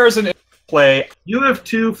your Fairy Artisan is in play, You have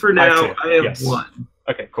 2 for now. I have yes. 1.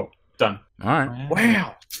 okay, cool, done. All right.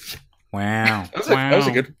 Wow. Wow. That was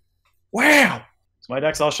a good. Wow. So my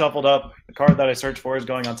deck's all shuffled up. The card that I searched for is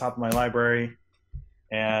going on top of my library,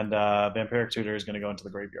 and Vampiric Tutor is going to go into the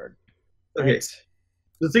graveyard. Okay.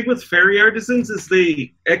 The thing with Fairy Artisans is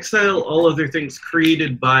they exile all other things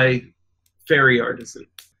created by Fairy Artisan.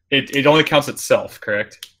 It only counts itself,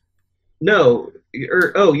 correct? No.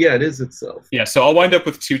 Yeah, it is itself. Yeah. So I'll wind up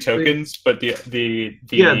with 2 tokens, but the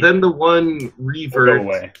Yeah, then the one will go reverts,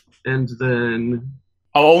 away. and then...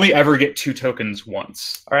 I'll only ever get 2 tokens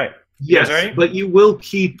once. All right. Yes, ready? but you will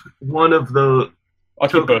keep one of the I'll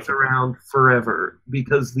keep tokens both. around forever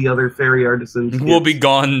because the other Fairy Artisans We'll be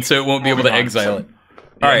gone, so it won't be able to exile it.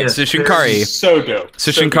 All right, Yes, so Shinkari. So dope.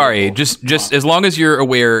 So So Shinkari, beautiful. just as long as you're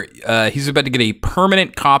aware, he's about to get a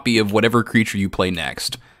permanent copy of whatever creature you play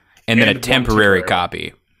next, and then And a one temporary temporary.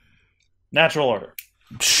 copy. Natural Order.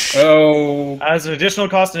 Oh. As an additional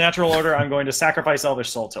cost to Natural Order, I'm going to sacrifice Elvish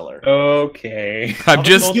Soul Tiller. Okay. I'm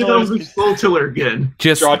just Get over Soul Tiller again.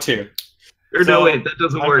 Draw 2. Or So, no, wait, that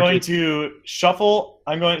doesn't I'm work. going to shuffle.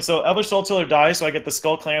 So Elvish Soul Tiller dies, so I get the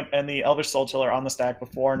Skull Clamp and the Elvish Soul Tiller on the stack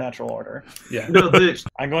before Natural Order. Yeah. No,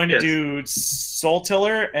 I'm going to Yes. do Soul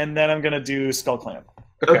Tiller, and then I'm going to do Skull Clamp.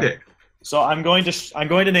 okay. So I'm going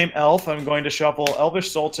to name Elf. I'm going to shuffle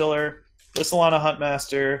Elvish Soul Tiller, Lissalana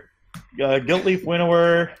Huntmaster, Guiltleaf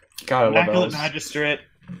Winnower, God, I love Immaculate elves. Magistrate,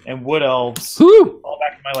 and Wood Elves. Woo! All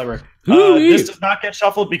back in my library. Hoo-wee. This does not get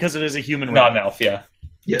shuffled because it is a human Not an ring. elf, yeah.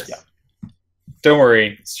 Yes. Yeah. Don't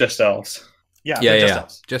worry, it's just elves. Yeah, Yeah, they're just yeah,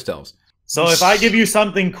 elves. just elves. So if I give you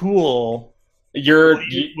something cool, You're.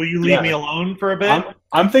 will you leave yeah. me alone for a bit?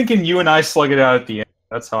 I'm thinking you and I slug it out at the end.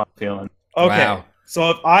 That's how I'm feeling. Okay. Wow. So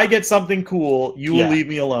if I get something cool, you will Yeah. leave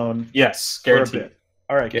me alone Yes, for a guaranteed. bit.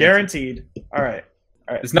 All right, Guaranteed. guaranteed. All right.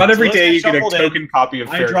 It's not every let's day get you get a shuffled in. token copy of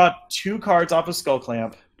I Fairy. draw 2 cards off of Skull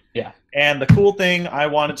Clamp. Yeah. And the cool thing I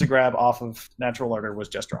wanted to grab off of Natural Order was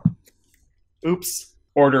just draw. Oops.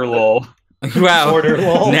 Order lol. Wow. Order,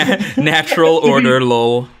 lol. Natural order,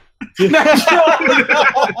 lol.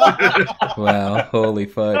 Wow, holy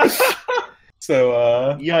fuck. So,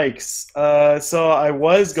 Yikes. So I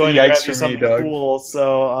was going to Yikes grab for you me, something dog. cool.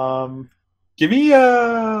 So give me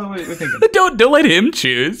wait, we're thinking. Don't let him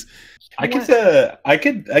choose. I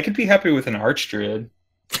could be happy with an Archdruid.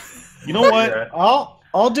 you know what? Yeah.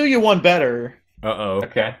 I'll do you one better. Uh-oh.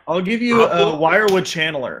 Okay. I'll give you a Wirewood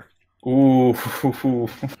Channeler. Ooh.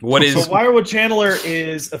 What is... So Wirewood Channeler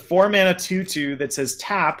is a 4-mana 2/2 that says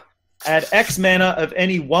tap, add X mana of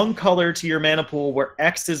any one color to your mana pool where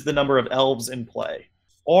X is the number of elves in play.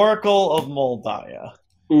 Oracle of Moldiah.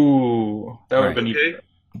 Ooh. That would have been Okay.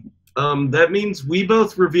 That means we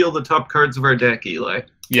both reveal the top cards of our deck, Eli,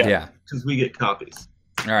 Yeah. because we get copies.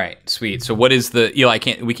 All right, sweet. So what is the... Eli,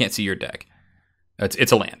 we can't see your deck.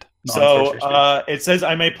 It's a land. So it says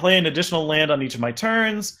I may play an additional land on each of my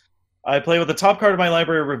turns. I play with the top card of my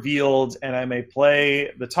library revealed, and I may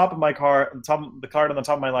play the top of my card, the card on the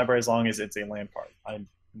top of my library as long as it's a land card. I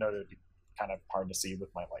know that it'd be kind of hard to see with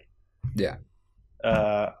my light. Yeah.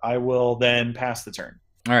 I will then pass the turn.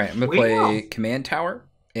 All right, I'm going to Wow. play Command Tower,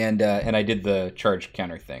 and I did the charge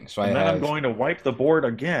counter thing. So And I then have... I'm going to wipe the board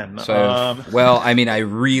again. So I have- well, I mean, I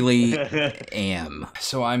really am.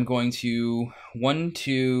 So I'm going to 1,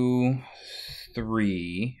 2,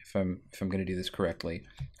 3. If I'm going to do this correctly,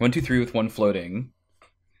 1, 2, 3 with 1 floating.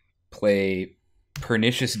 Play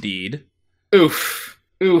Pernicious Deed. Oof.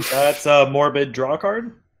 That's a morbid draw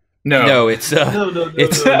card. No, it's No.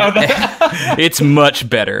 it's much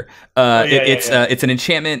better. It's an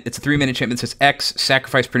enchantment. It's a 3-mana enchantment. It says X,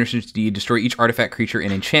 sacrifice permissions D, destroy each artifact creature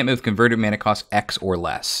in enchantment with converted mana cost X or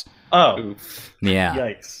less. Oh, Oof. Yeah,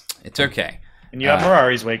 yikes! it's okay. And you have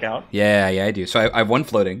Mirari's Wake out. Yeah, I do. So I have 1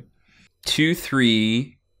 floating, 2,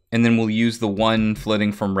 3, and then we'll use the 1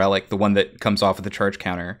 floating from Relic, the one that comes off of the charge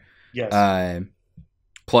counter. Yes.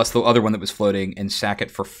 Plus the other one that was floating, and sack it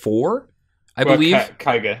for 4, I believe.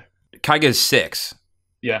 Kaiga. Kaiga is 6.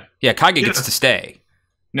 Yeah. Yeah, Kaiga gets to stay.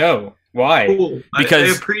 No. Why? Cool. Because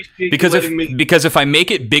I appreciate because you if letting me. because if I make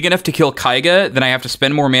it big enough to kill Kaiga, then I have to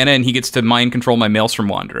spend more mana, and he gets to mind control my Maelstrom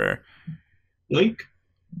Wanderer. Link.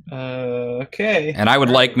 Okay. And I would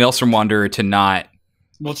like Maelstrom Wanderer to not.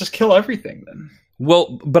 We'll just kill everything then.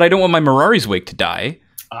 Well, but I don't want my Mirari's Wake to die,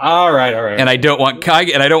 All right. and I don't want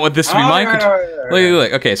Kaiga, and I don't want this to be mind control.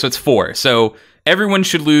 Look. Okay, so it's 4. So everyone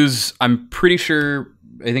should lose. I'm pretty sure.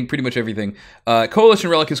 I think pretty much everything. Coalition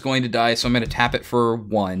Relic is going to die, so I'm going to tap it for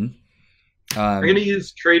 1. I'm going to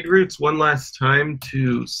use trade routes one last time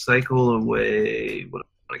to cycle away. What do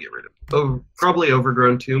I want to get rid of? Oh, probably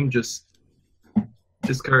Overgrown Tomb. Just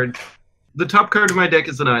discard. The top card of my deck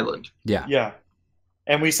is an island. Yeah. Yeah.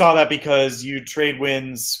 And we saw that because you trade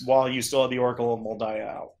wins while you still have the Oracle of Moldiah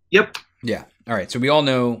out. Yep. Yeah. All right. So we all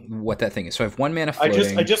know what that thing is. So I have 1 mana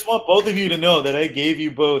floating. I just want both of you to know that I gave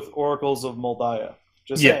you both Oracles of Moldiah.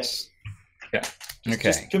 Just Yes. saying. Yeah. Okay.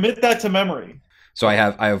 Just commit that to memory. So I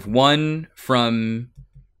have 1 from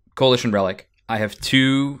Coalition Relic. I have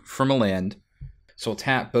 2 from a land. So I'll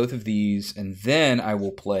tap both of these, and then I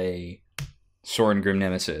will play Sorin Grim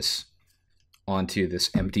Nemesis onto this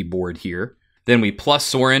empty board here. Then we plus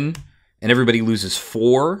Sorin, and everybody loses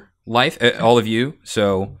 4 life. All of you.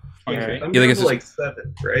 So Okay. I'm You think down it's to like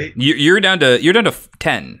 7, right? you're down to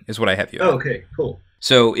 10 is what I have you. at. Oh, okay, cool.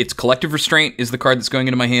 So it's Collective Restraint is the card that's going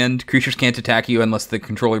into my hand. Creatures can't attack you unless the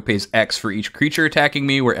controller pays X for each creature attacking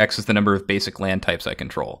me, where X is the number of basic land types I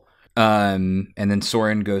control. And then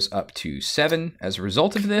Sorin goes up to 7 as a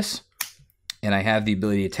result of this. And I have the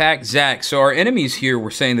ability to attack. Zack, so our enemies here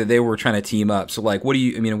were saying that they were trying to team up. So like, what are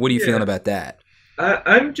you feeling about that?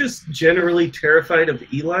 I'm just generally terrified of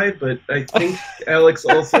Eli, but I think Alex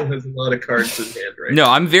also has a lot of cards in hand right No,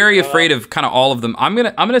 I'm very afraid of kind of all of them. I'm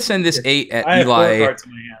gonna send this 8 at I have 4 Eli. cards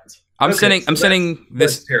in my hands. I'm Okay, sending so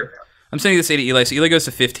this That's terrifying. I'm sending this 8 to Eli, so Eli goes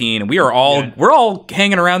to 15, and we're all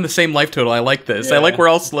hanging around the same life total. I like this. I like we're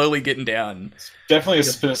all slowly getting down. Definitely a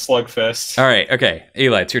slugfest. All right, okay.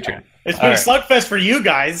 Eli, it's your turn. It's been a slugfest for you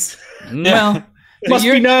guys. Well, Must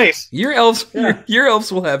be nice. your elves your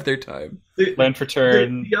elves will have their time. Land for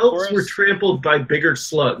turn. The elves for were us. trampled by bigger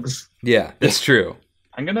slugs. Yeah, that's true.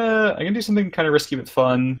 I'm gonna do something kind of risky but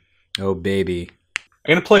fun. Oh, baby. I'm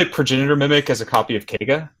gonna play Progenitor Mimic as a copy of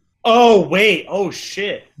Kaiga. Oh wait! Oh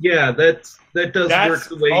shit! Yeah, that does work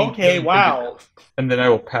the way. Okay. you Wow. And then I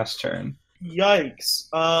will pass turn. Yikes.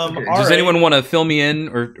 Okay. All Does right. anyone want to fill me in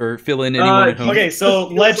or fill in anyone at home? Okay, so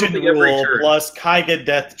Heal Legend something every rule turn. plus Kaiga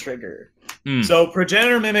Death Trigger. Hmm. So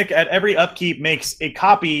Progenitor Mimic at every upkeep makes a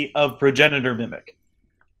copy of Progenitor Mimic.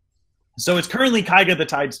 So it's currently Kaiga the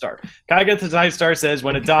Tide Star. Kaiga the Tide Star says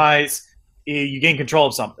when it dies, you gain control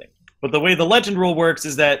of something. But the way the Legend rule works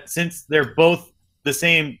is that since they're both the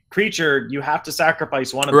same creature, you have to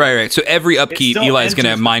sacrifice one of them. Right. So every upkeep, still Eli's going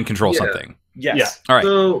to enters- mind control Yeah. something. Yes. Yeah. All right.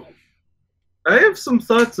 So, I have some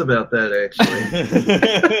thoughts about that actually.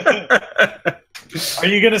 Are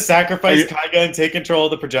you going to sacrifice Kaiga and take control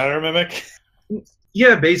of the Progenitor Mimic?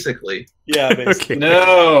 Yeah, basically. Yeah, basically. Okay.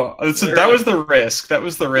 No, that was the risk. That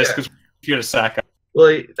was the risk. Yeah. Was you to sack up.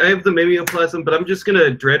 Well, I have the Mimeoplasm, but I'm just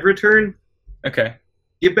gonna Dread Return, Okay.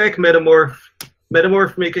 get back Metamorph,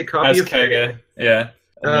 make a copy As of Kaiga. Yeah.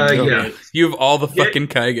 Yeah. You have all the Yeah. fucking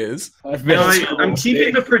Kaigas. I've been No, a terrible I'm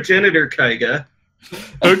keeping the mistake. Progenitor Kaiga,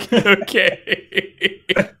 Okay.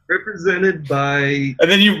 represented by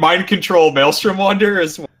And then you mind control Maelstrom Wanderer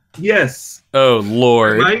as well. yes, Oh,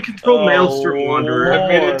 Lord. Mind Control Oh, Maelstrom Wanderer. I've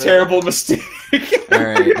made a Lord. terrible mistake. All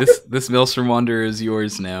right. This Maelstrom Wanderer is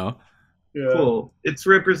yours now. Yeah. Cool. It's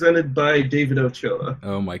represented by David Ochoa.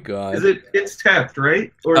 Oh, my God. Is it? It's tapped,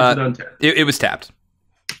 right? Or is it untapped? It was tapped.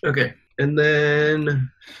 Okay. And then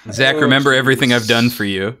Zach, Oh, remember jeez. everything I've done for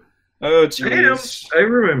you. Oh, damn, jeez. I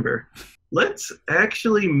remember. Let's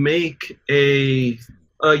actually make a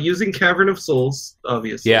using Cavern of Souls,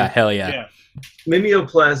 obviously. Yeah, hell yeah. Yeah.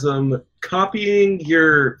 Mimeoplasm, copying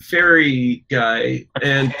your fairy guy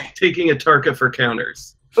and taking a Tarka for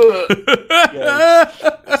counters. It's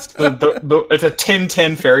a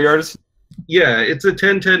 10-10 fairy artist. Yeah, it's a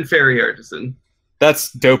 10/10 fairy artisan.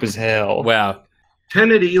 That's dope as hell. Wow.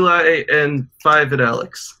 10 at Eli and 5 at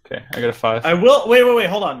Alex. Okay, I got a 5. I will. Wait,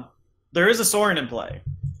 hold on. There is a Soren in play.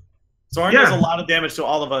 Soren does a lot of damage to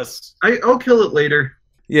all of us. I'll kill it later.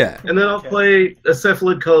 Yeah. And then I'll play a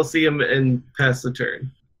Cephalid Coliseum and pass the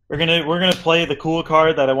turn. We're gonna play the cool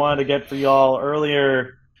card that I wanted to get for y'all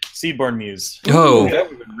earlier, Seedborn Muse. Oh, that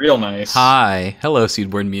would be real nice. hi. Hello,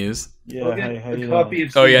 Seedborn Muse. Yeah, How you copy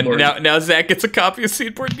of Oh, yeah, Seedborn. now Zach gets a copy of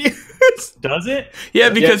Seedborn Muse. Does it? Yeah,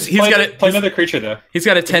 because he's got play another creature though. He's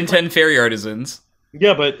got a 10/10 Fairy Artisans.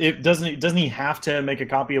 Yeah, but it doesn't he have to make a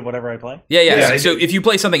copy of whatever I play? Yeah. So if you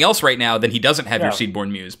play something else right now, then he doesn't have your Yeah.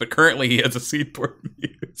 Seedborn Muse. But currently, he has a Seedborn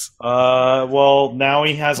Muse. Well, now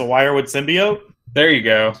he has a Wirewood Symbiote, There you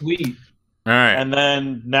go. Sweet. All right. and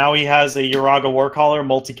then now he has a Uraga Warcaller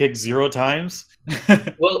multi-kick 0 times.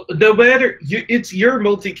 Well, no matter, it's your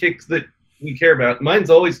multi-kicks that we care about. Mine's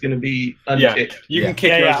always going to be unkicked. You Yeah. can kick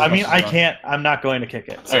Yeah, yours yeah. as I much mean, as I you want. can't. I'm not going to kick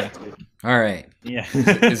it. So. Okay. All right. Yeah.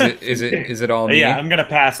 Is it all me? Yeah, I'm gonna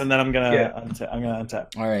pass, and then I'm gonna Yeah. I'm gonna untap.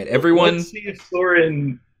 All right, everyone. Let's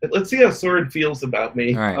see how Soren feels about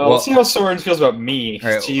me. All right. Let's see how Soren feels about me. All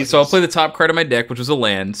right, Jesus. so I'll play the top card of my deck, which was a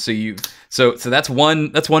land. So that's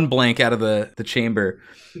one blank out of the chamber.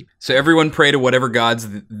 So everyone pray to whatever gods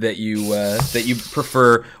that you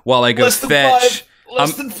prefer while I go Less than fetch. 5.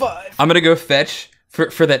 Less than 5. I'm gonna go fetch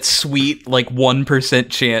for that sweet 1%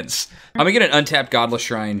 chance. I'm gonna get an untapped Godless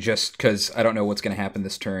Shrine just because I don't know what's gonna happen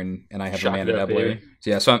this turn, and I have Shut a mana it up, doubler. baby. So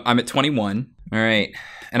yeah, so I'm at 21. All right,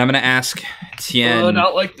 and I'm gonna ask Tien. Oh,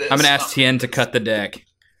 not like this. I'm gonna ask Tien to cut the deck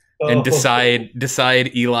and decide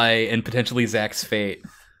Eli and potentially Zach's fate.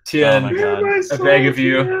 Tien, Oh my God. I beg of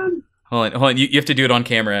you. Hold on. You have to do it on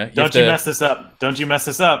camera. Don't you mess this up. Don't you mess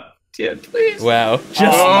this up. Tien, please. Wow. Oh my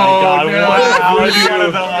God! no. Wow, it's one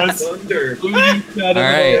of those. Thunder. All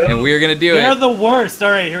right, and we are gonna do They're it. the worst. All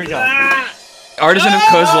right, here we go. Artisan of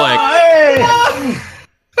Kozilek.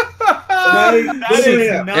 That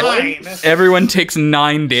is 9. Everyone takes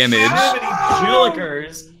 9 damage. How many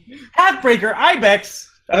Jillikers? Halfbreaker Ibex.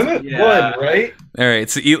 I'm at 1, right? All right,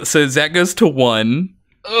 so Zach goes to 1.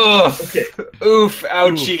 Ugh. Okay. Oof.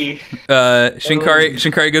 Ouchie.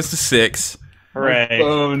 Shinkari goes to 6. Hooray!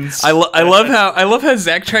 Bones. I love how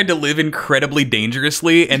Zach tried to live incredibly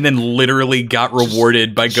dangerously and then literally got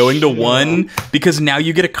rewarded by going to 1 because now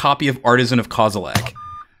you get a copy of Artisan of Kozilek.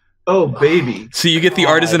 Oh, baby. So you get the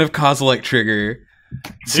Artisan of Kozilek trigger.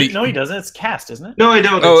 So No, he doesn't. It's cast, isn't it? No, I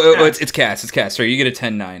don't. It's cast. It's cast. Sorry, you get a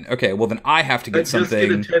 10/9. Okay, well then I have to I get just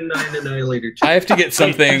something. get a 10-9 Annihilator. I have to get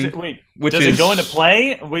something. Wait, which does is it go into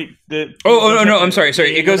play? Wait. Oh no! I'm sorry.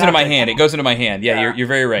 It goes into my hand. It goes into my hand. Yeah, you're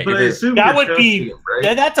very right. But You're I very- assume That you're would be. trusting him,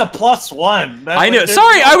 right? That's a +1. That's I know. like-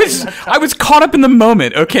 Sorry, I was caught up in the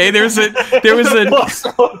moment. Okay, there was a.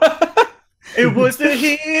 It was the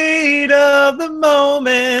heat of the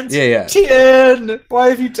moment. Yeah. Tien, why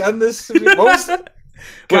have you done this to me? What was that?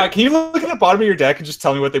 God, can you look at the bottom of your deck and just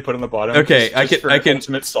tell me what they put on the bottom? Okay, Just for I can.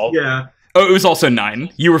 ultimate salt. Yeah. Oh, it was also 9.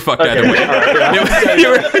 You were fucked either way.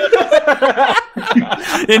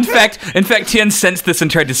 In fact, Tien sensed this and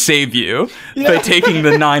tried to save you by taking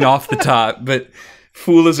the 9 off the top. But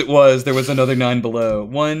fool as it was, there was another 9 below.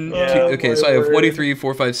 1, 2. Okay, so I have 1, 2, 3,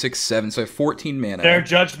 4, 5, 6, 7. So I have 14 mana. Their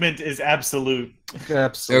judgment is absolute.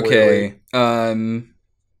 Absolutely. Okay.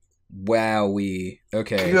 Wowee.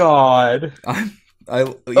 Okay. God.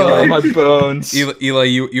 Eli, Oh, my bones. Eli,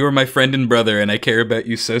 you are my friend and brother, and I care about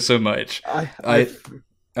you so much.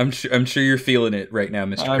 I'm sure you're feeling it right now,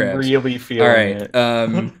 Mr. I'm Krabs. really feeling it.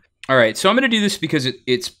 All right. So I'm gonna do this because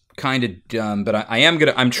it's kind of dumb, but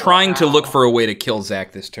I'm trying to look for a way to kill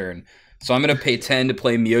Zach this turn. So I'm gonna pay 10 to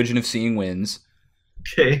play Meogen of Seeing Winds.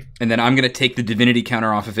 Okay. And then I'm gonna take the divinity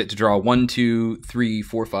counter off of it to draw 1, 2, 3,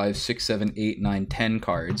 4, 5, 6, 7, 8, 9, 10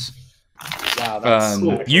 cards. Wow, that's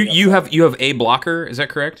cool. You have a blocker, is that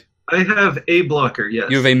correct? I have a blocker,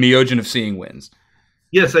 yes. You have a Meogen of Seeing Winds.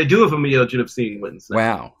 Yes, I do have a Meogen of Seeing Winds.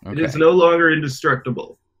 Wow. Okay. It is no longer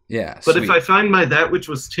indestructible. Yeah. But sweet. if I find my that which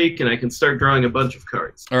was taken, I can start drawing a bunch of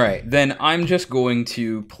cards. All right, then I'm just going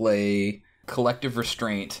to play Collective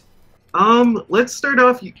Restraint. Let's start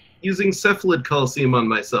off using Cephalid Coliseum on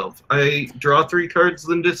myself. I draw 3 cards,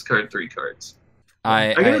 then discard 3 cards.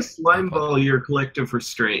 I'm gonna slime ball your Collective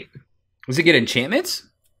Restraint. Does it get enchantments?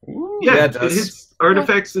 Yeah, it it does. hits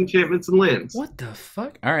artifacts, enchantments, and lands. What the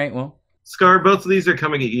fuck? All right, well. Scar, both of these are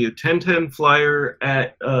coming at you. 10-10 flyer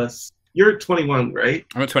at you're at 21, right?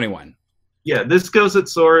 I'm at 21. Yeah, this goes at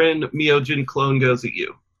Soren. Meogen clone goes at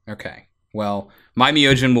you. Okay. Well, my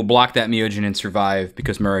Meogen will block that Meogen and survive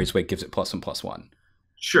because Murray's Wake gives it +1/+1.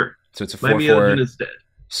 Sure. So it's a My 4/4. Meogen is dead.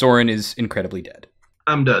 Soren is incredibly dead.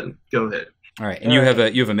 I'm done. Go ahead. All right, and you have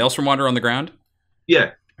a Maelstrom Wanderer on the ground?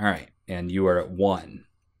 Yeah. All right, and you are at 1.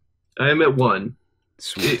 I am at 1.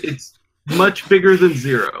 Sweet. It's much bigger than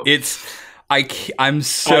 0. I'm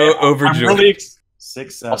so overjoyed. I'm really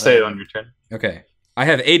 6, 7. I'll say it on your turn. Okay, I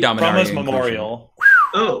have a Dominaria Promise inclusion. Memorial.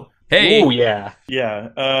 Oh. Hey. Ooh, yeah.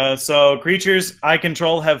 Yeah. So creatures I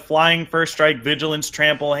control have flying, first strike, vigilance,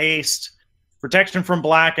 trample, haste, protection from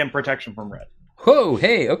black, and protection from red. Whoa.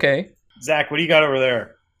 Hey. Okay. Zach, what do you got over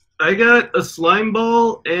there? I got a Slime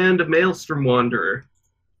Ball and a Maelstrom Wanderer.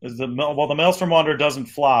 The Maelstrom Wanderer doesn't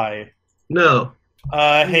fly. No.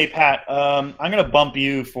 Hey Pat, I'm gonna bump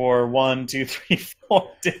you for 1, 2, 3,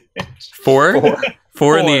 4 damage.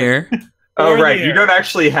 4 in the air. Oh, in right. the You air. don't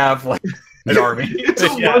actually have like an army. It's a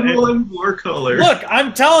Yeah, 1/1 war color. Look,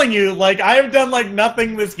 I'm telling you, like I've done like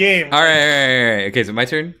nothing this game. All right. Okay, so my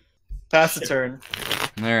turn. Pass the turn.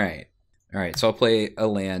 All right. So I'll play a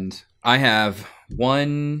land. I have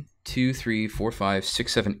 1, 2, 3, 4, 5,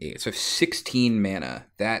 6, 7, 8. So I have 16 mana.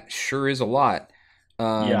 That sure is a lot.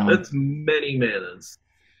 Yeah. That's many manas.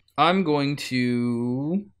 I'm going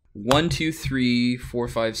to 1, 2, 3, 4,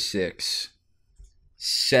 5, 6,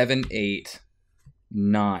 7, 8,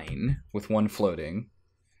 9 with 1 floating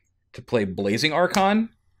to play Blazing Archon.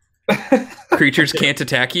 Creatures can't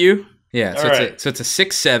attack you. Yeah, so it's a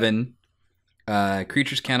 6/7.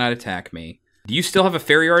 Creatures cannot attack me. Do you still have a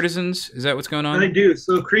Fairy Artisans? Is that what's going on? I do.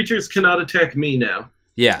 So creatures cannot attack me now.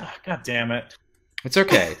 Yeah, God damn it. it's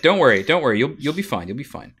okay. Don't worry. You'll be fine. You'll be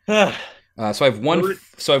fine. So I have one.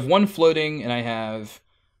 So I have 1 floating, and I have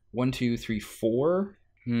 1, 2, 3, 4.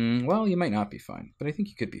 Well, you might not be fine, but I think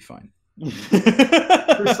you could be fine.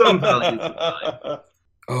 For some values, it's fine.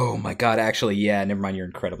 Oh my god! Actually, yeah. Never mind. You're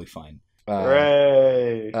incredibly fine.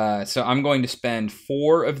 Hooray. So I'm going to spend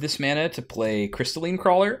 4 of this mana to play Crystalline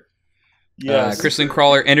Crawler. Yes. Crystalline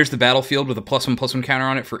Crawler enters the battlefield with a +1/+1 counter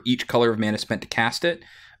on it for each color of mana spent to cast it.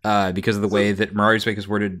 Because of the way that Mirari's Wake is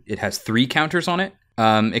worded, it has 3 counters on it.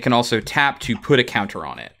 It can also tap to put a counter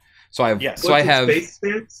on it. So I have. Yes. So I have Base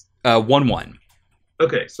stance? 1/1.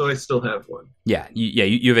 Okay, so I still have 1. Yeah.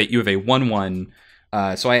 You have a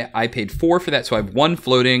 1/1. So I paid 4 for that. So I have 1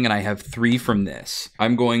 floating, and I have 3 from this.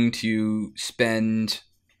 I'm going to spend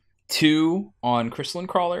 2 on Crystalline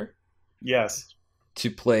Crawler Yes. to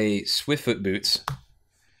play Swiftfoot Boots,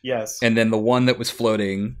 Yes. and then the 1 that was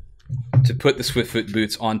floating to put the Swiftfoot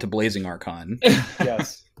Boots onto Blazing Archon.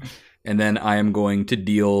 Yes. And then I am going to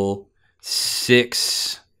deal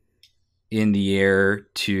 6 in the air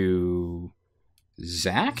to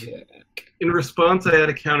Zack. In response, I had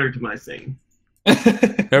a counter to my thing.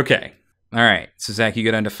 Okay. All right. So Zack, you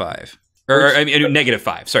go down to 5. Or I mean,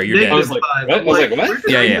 -5. Sorry, you're Negative dead. 5. what? I was like, what? Where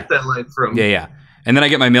did I get that line from? Yeah. And then I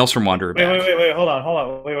get my Maelstrom Wanderer back. Wait, hold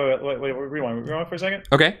on. Wait, rewind for a second.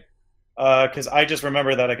 Okay. Because I just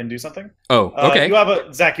remember that I can do something. Oh, okay.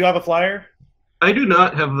 Zach, you have a flyer? I do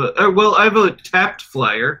not have a... well, I have a tapped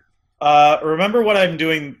flyer. Remember what I'm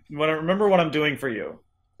doing. Remember what I'm doing for you.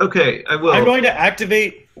 Okay, I will. I'm going to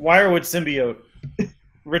activate Wirewood Symbiote.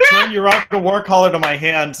 Return your Rock of War Collar to my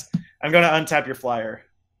hands. I'm going to untap your flyer.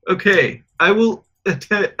 Okay, I will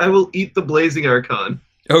eat the Blazing Archon.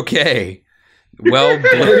 Okay. Well,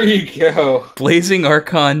 There you go. Blazing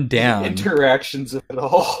Archon down. Interactions of it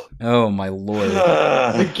all. Oh my lord.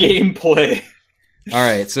 The gameplay. All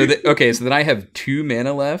right. So then I have 2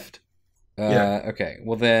 mana left. Yeah. Okay.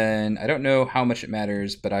 Well then, I don't know how much it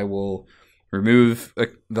matters, but I will remove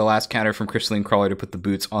the last counter from Crystalline Crawler to put the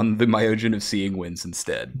boots on the Myojin of Seeing Winds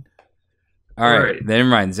instead. All right. Then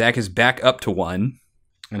mind. Zack is back up to 1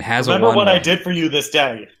 and has Remember a 1. what I did for you this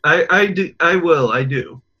day. I do.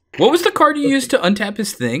 What was the card you used to untap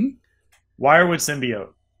his thing? Wirewood Symbiote.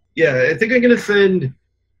 Yeah, I think I'm going to send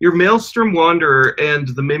your Maelstrom Wanderer and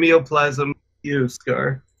the Mimeoplasm you,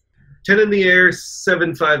 Scar. 10 in the air,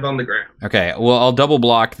 7/5 on the ground. Okay. Well, I'll double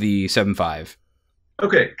block the 7/5.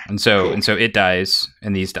 Okay. And so Cool. it dies,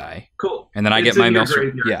 and these die. Cool. And then I It's get my in your Maelstrom.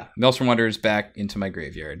 graveyard. Yeah, Maelstrom Wanderers back into my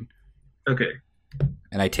graveyard, Okay.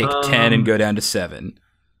 and I take 10 and go down to 7.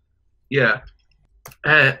 Yeah.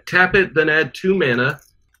 Tap it, then add 2 mana.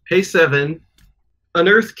 Pay 7.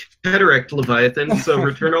 Unearth Cataract Leviathan, so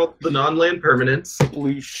return all the non-land permanents.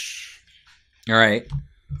 All right,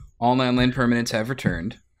 all non-land permanents have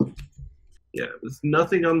returned. Yeah, there's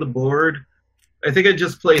nothing on the board. I think I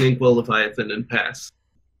just play an Inkwell Leviathan and pass.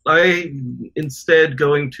 I instead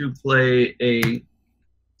going to play a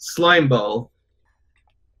Slime Ball,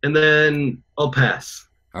 and then I'll pass.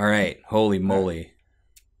 All right, holy moly!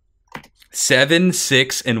 7,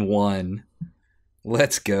 6, and 1.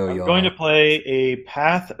 Let's go, I'm y'all. going to play a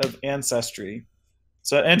Path of Ancestry.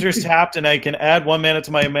 So it enters tapped, and I can add 1 mana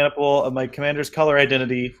to my mana pool of my commander's color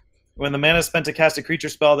identity When the mana is spent to cast a creature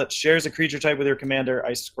spell that shares a creature type with your commander,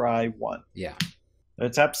 I scry 1. Yeah. I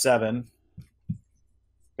tap 7.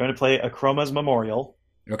 Going to play Akroma's Memorial.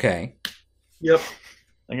 Okay. Yep.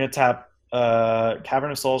 I'm going to tap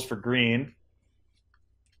Cavern of Souls for green. I'm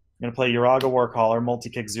going to play Uraga Warcaller,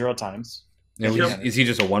 multi-kick 0 times. Now, is he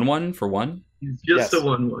just a 1/1 for 1? He's just a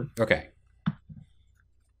 1/1. Okay.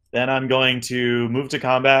 Then I'm going to move to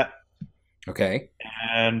combat Okay.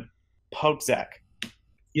 and poke Zack.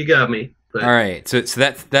 You got me. But All right. So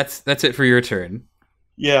that's it for your turn.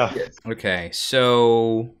 Yeah. yes. Okay.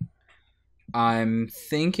 So I'm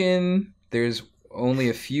thinking there's only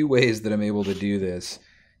a few ways that I'm able to do this.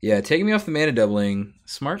 Yeah, taking me off the mana doubling.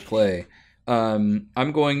 Smart play.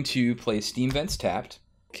 I'm going to play Steam Vents tapped.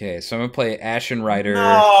 Okay, so I'm going to play Ashen Rider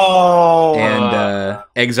and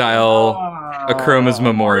exile Akroma's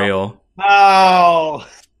Memorial. No.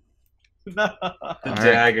 No. The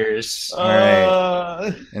daggers. All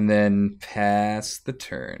right. And then pass the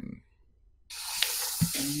turn.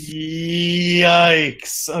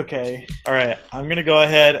 Yikes. Okay. All right. I'm going to go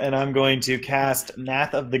ahead and I'm going to cast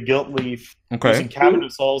Nath of the Guilt Leaf using Cavern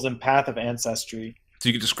of Souls and Path of Ancestry. So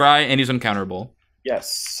you can scry and he's uncounterable.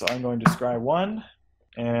 Yes. So I'm going to scry 1.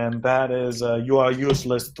 And that is, you are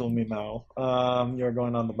useless to me now. You're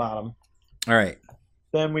going on the bottom. All right.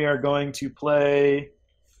 Then we are going to play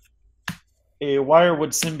a Wirewood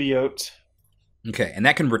Symbiote. Okay, and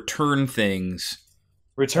that can return things.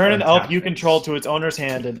 Return an Untap elf you things. control to its owner's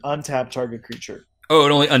hand and untap target creature. Oh,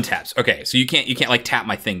 it only untaps. Okay, so you can't like tap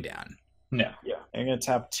my thing down. No. Yeah. I'm going to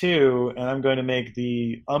tap 2, and I'm going to make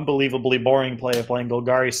the unbelievably boring play of playing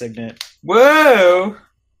Golgari Signet. Whoa!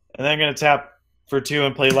 And then I'm going to tap for 2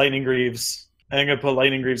 and play Lightning Greaves. And I'm going to put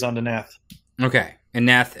Lightning Greaves onto Nath. Okay, and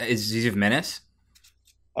Nath, does he have Menace?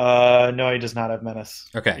 No, he does not have Menace.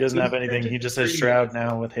 Okay. He doesn't have anything. He just has Shroud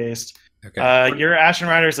now with haste. Okay. Your Ashen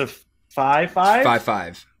Rider's a 5/5?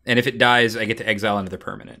 5/5. And if it dies, I get to exile another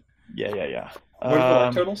permanent. Yeah. What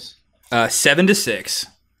are the totals? 7 to 6.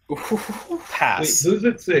 Pass. Wait, who's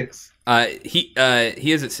at 6? He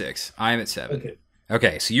is at 6. I am at 7. Okay.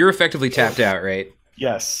 Okay, so you're effectively tapped out, right?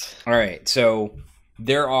 Yes. All right, so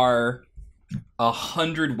there are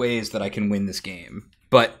 100 ways that I can win this game,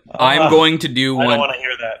 but I'm going to do one. I don't want to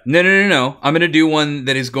hear that. No. I'm going to do one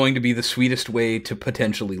that is going to be the sweetest way to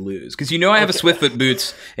potentially lose. Because you know I have a Swiftfoot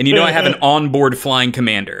Boots, and you know I have an onboard flying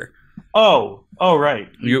commander. Oh, right.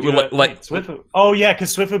 You- do it- like- Swiftfoot. Oh, yeah,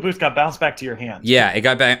 because Swiftfoot Boots got bounced back to your hand. Yeah, it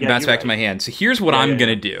got bounced you're back right. to my hand. So here's what I'm going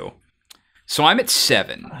to do. So I'm at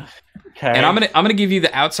 7, Okay. and I'm gonna give you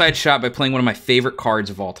the outside shot by playing one of my favorite cards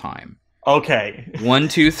of all time. Okay. 1,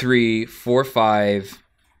 2, 3, 4, 5,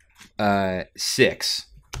 6.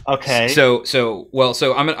 Okay. So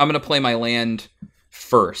I'm gonna play my land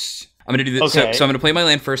first. I'm gonna do this. Okay. So I'm gonna play my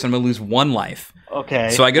land first. And I'm gonna lose 1 life. Okay.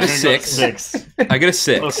 So I go to I'm gonna 6. I get a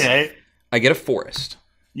 6. Okay. I get a forest.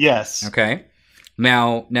 Yes. Okay.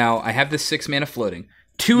 Now I have this 6 mana floating.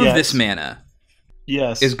 2 of Yes. this mana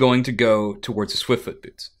Yes. is going to go towards the Swiftfoot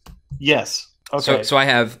Boots. Yes. Okay. So I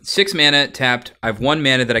have 6 mana tapped. I have 1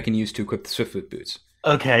 mana that I can use to equip the Swiftfoot Boots.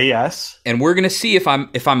 Okay. Yes. And we're gonna see if I'm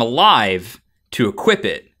alive to equip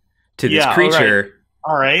it to this Yeah, creature,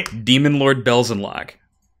 All right. Demon Lord Belzenlock.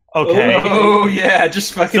 Okay. Oh yeah,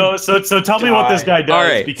 just fucking. So tell me what this guy does All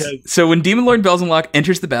right. because So when Demon Lord Belzenlock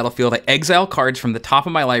enters the battlefield, I exile cards from the top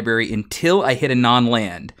of my library until I hit a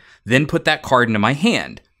non-land. Then put that card into my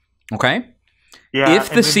hand. Okay. yeah, if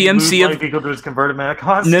the and then you lose CMC of- life equal to his converted mana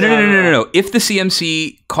cost. No. If the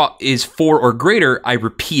CMC is 4 or greater, I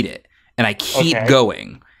repeat it and I keep Okay.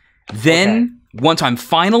 going. Then once I'm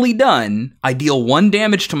finally done, I deal 1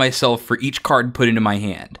 damage to myself for each card put into my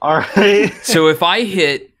hand. All right. So if I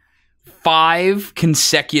hit 5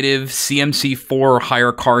 consecutive CMC 4 or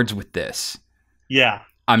higher cards with this, Yeah.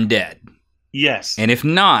 I'm dead. Yes. And if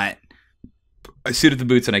not, I suited the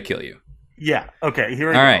boots and I kill you. Yeah. Okay. Here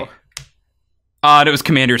we All go. right. And it was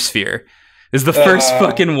Commander Sphere. This is the first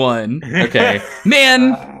fucking one. Okay.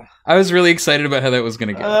 Man, I was really excited about how that was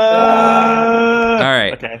going to go. All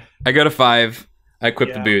right. Okay. I go to 5. I equip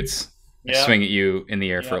the Yeah. boots. I Yeah. swing at you in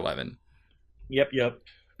the air for Yeah. 11. Yep.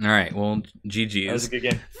 All right. Well, That was GG's. a good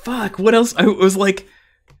game. Fuck, what else? I was like,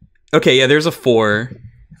 okay, yeah, there's a 4.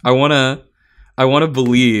 I wanna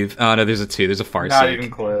believe. Oh no, there's a 2. There's a Farsight. Not even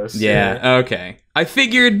close. Yeah. Okay. I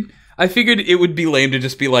figured it would be lame to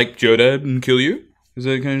just be like Jodah and kill you.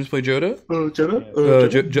 Can I just play Jodah?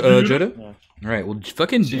 Jodah. Yeah. All right. Well,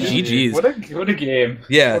 fucking GG's. What a game.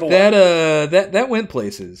 Yeah. What a That went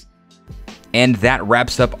places. And that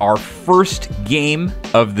wraps up our first game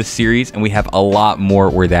of the series, and we have a lot more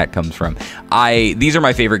where that comes from. These are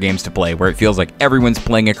my favorite games to play, where it feels like everyone's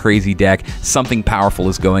playing a crazy deck, something powerful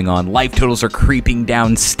is going on, life totals are creeping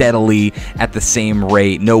down steadily at the same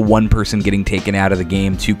rate, no one person getting taken out of the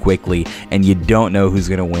game too quickly, and you don't know who's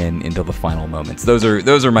going to win until the final moments. Those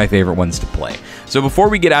are my favorite ones to play. So before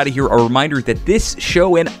we get out of here, a reminder that this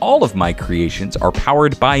show and all of my creations are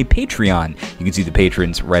powered by Patreon. You can see the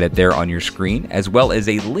patrons right up there on your screen, as well as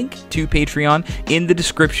a link to Patreon in the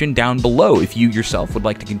description down below if you yourself would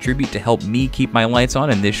like to contribute to help me keep my lights on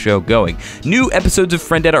and this show going. New episodes of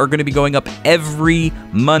Friendetta are going to be going up every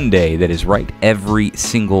Monday. That is right, every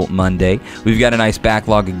single Monday. We've got a nice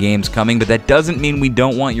backlog of games coming, but that doesn't mean we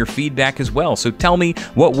don't want your feedback as well. So tell me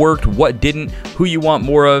what worked, what didn't, who you want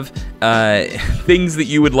more of, things that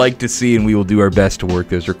you would like to see, and we will do our best to work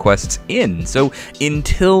those requests in. So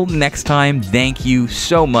until next time, thank you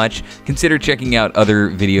so much. Consider checking out other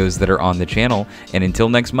videos that are on the channel, and until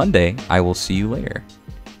next Monday, I will see you later.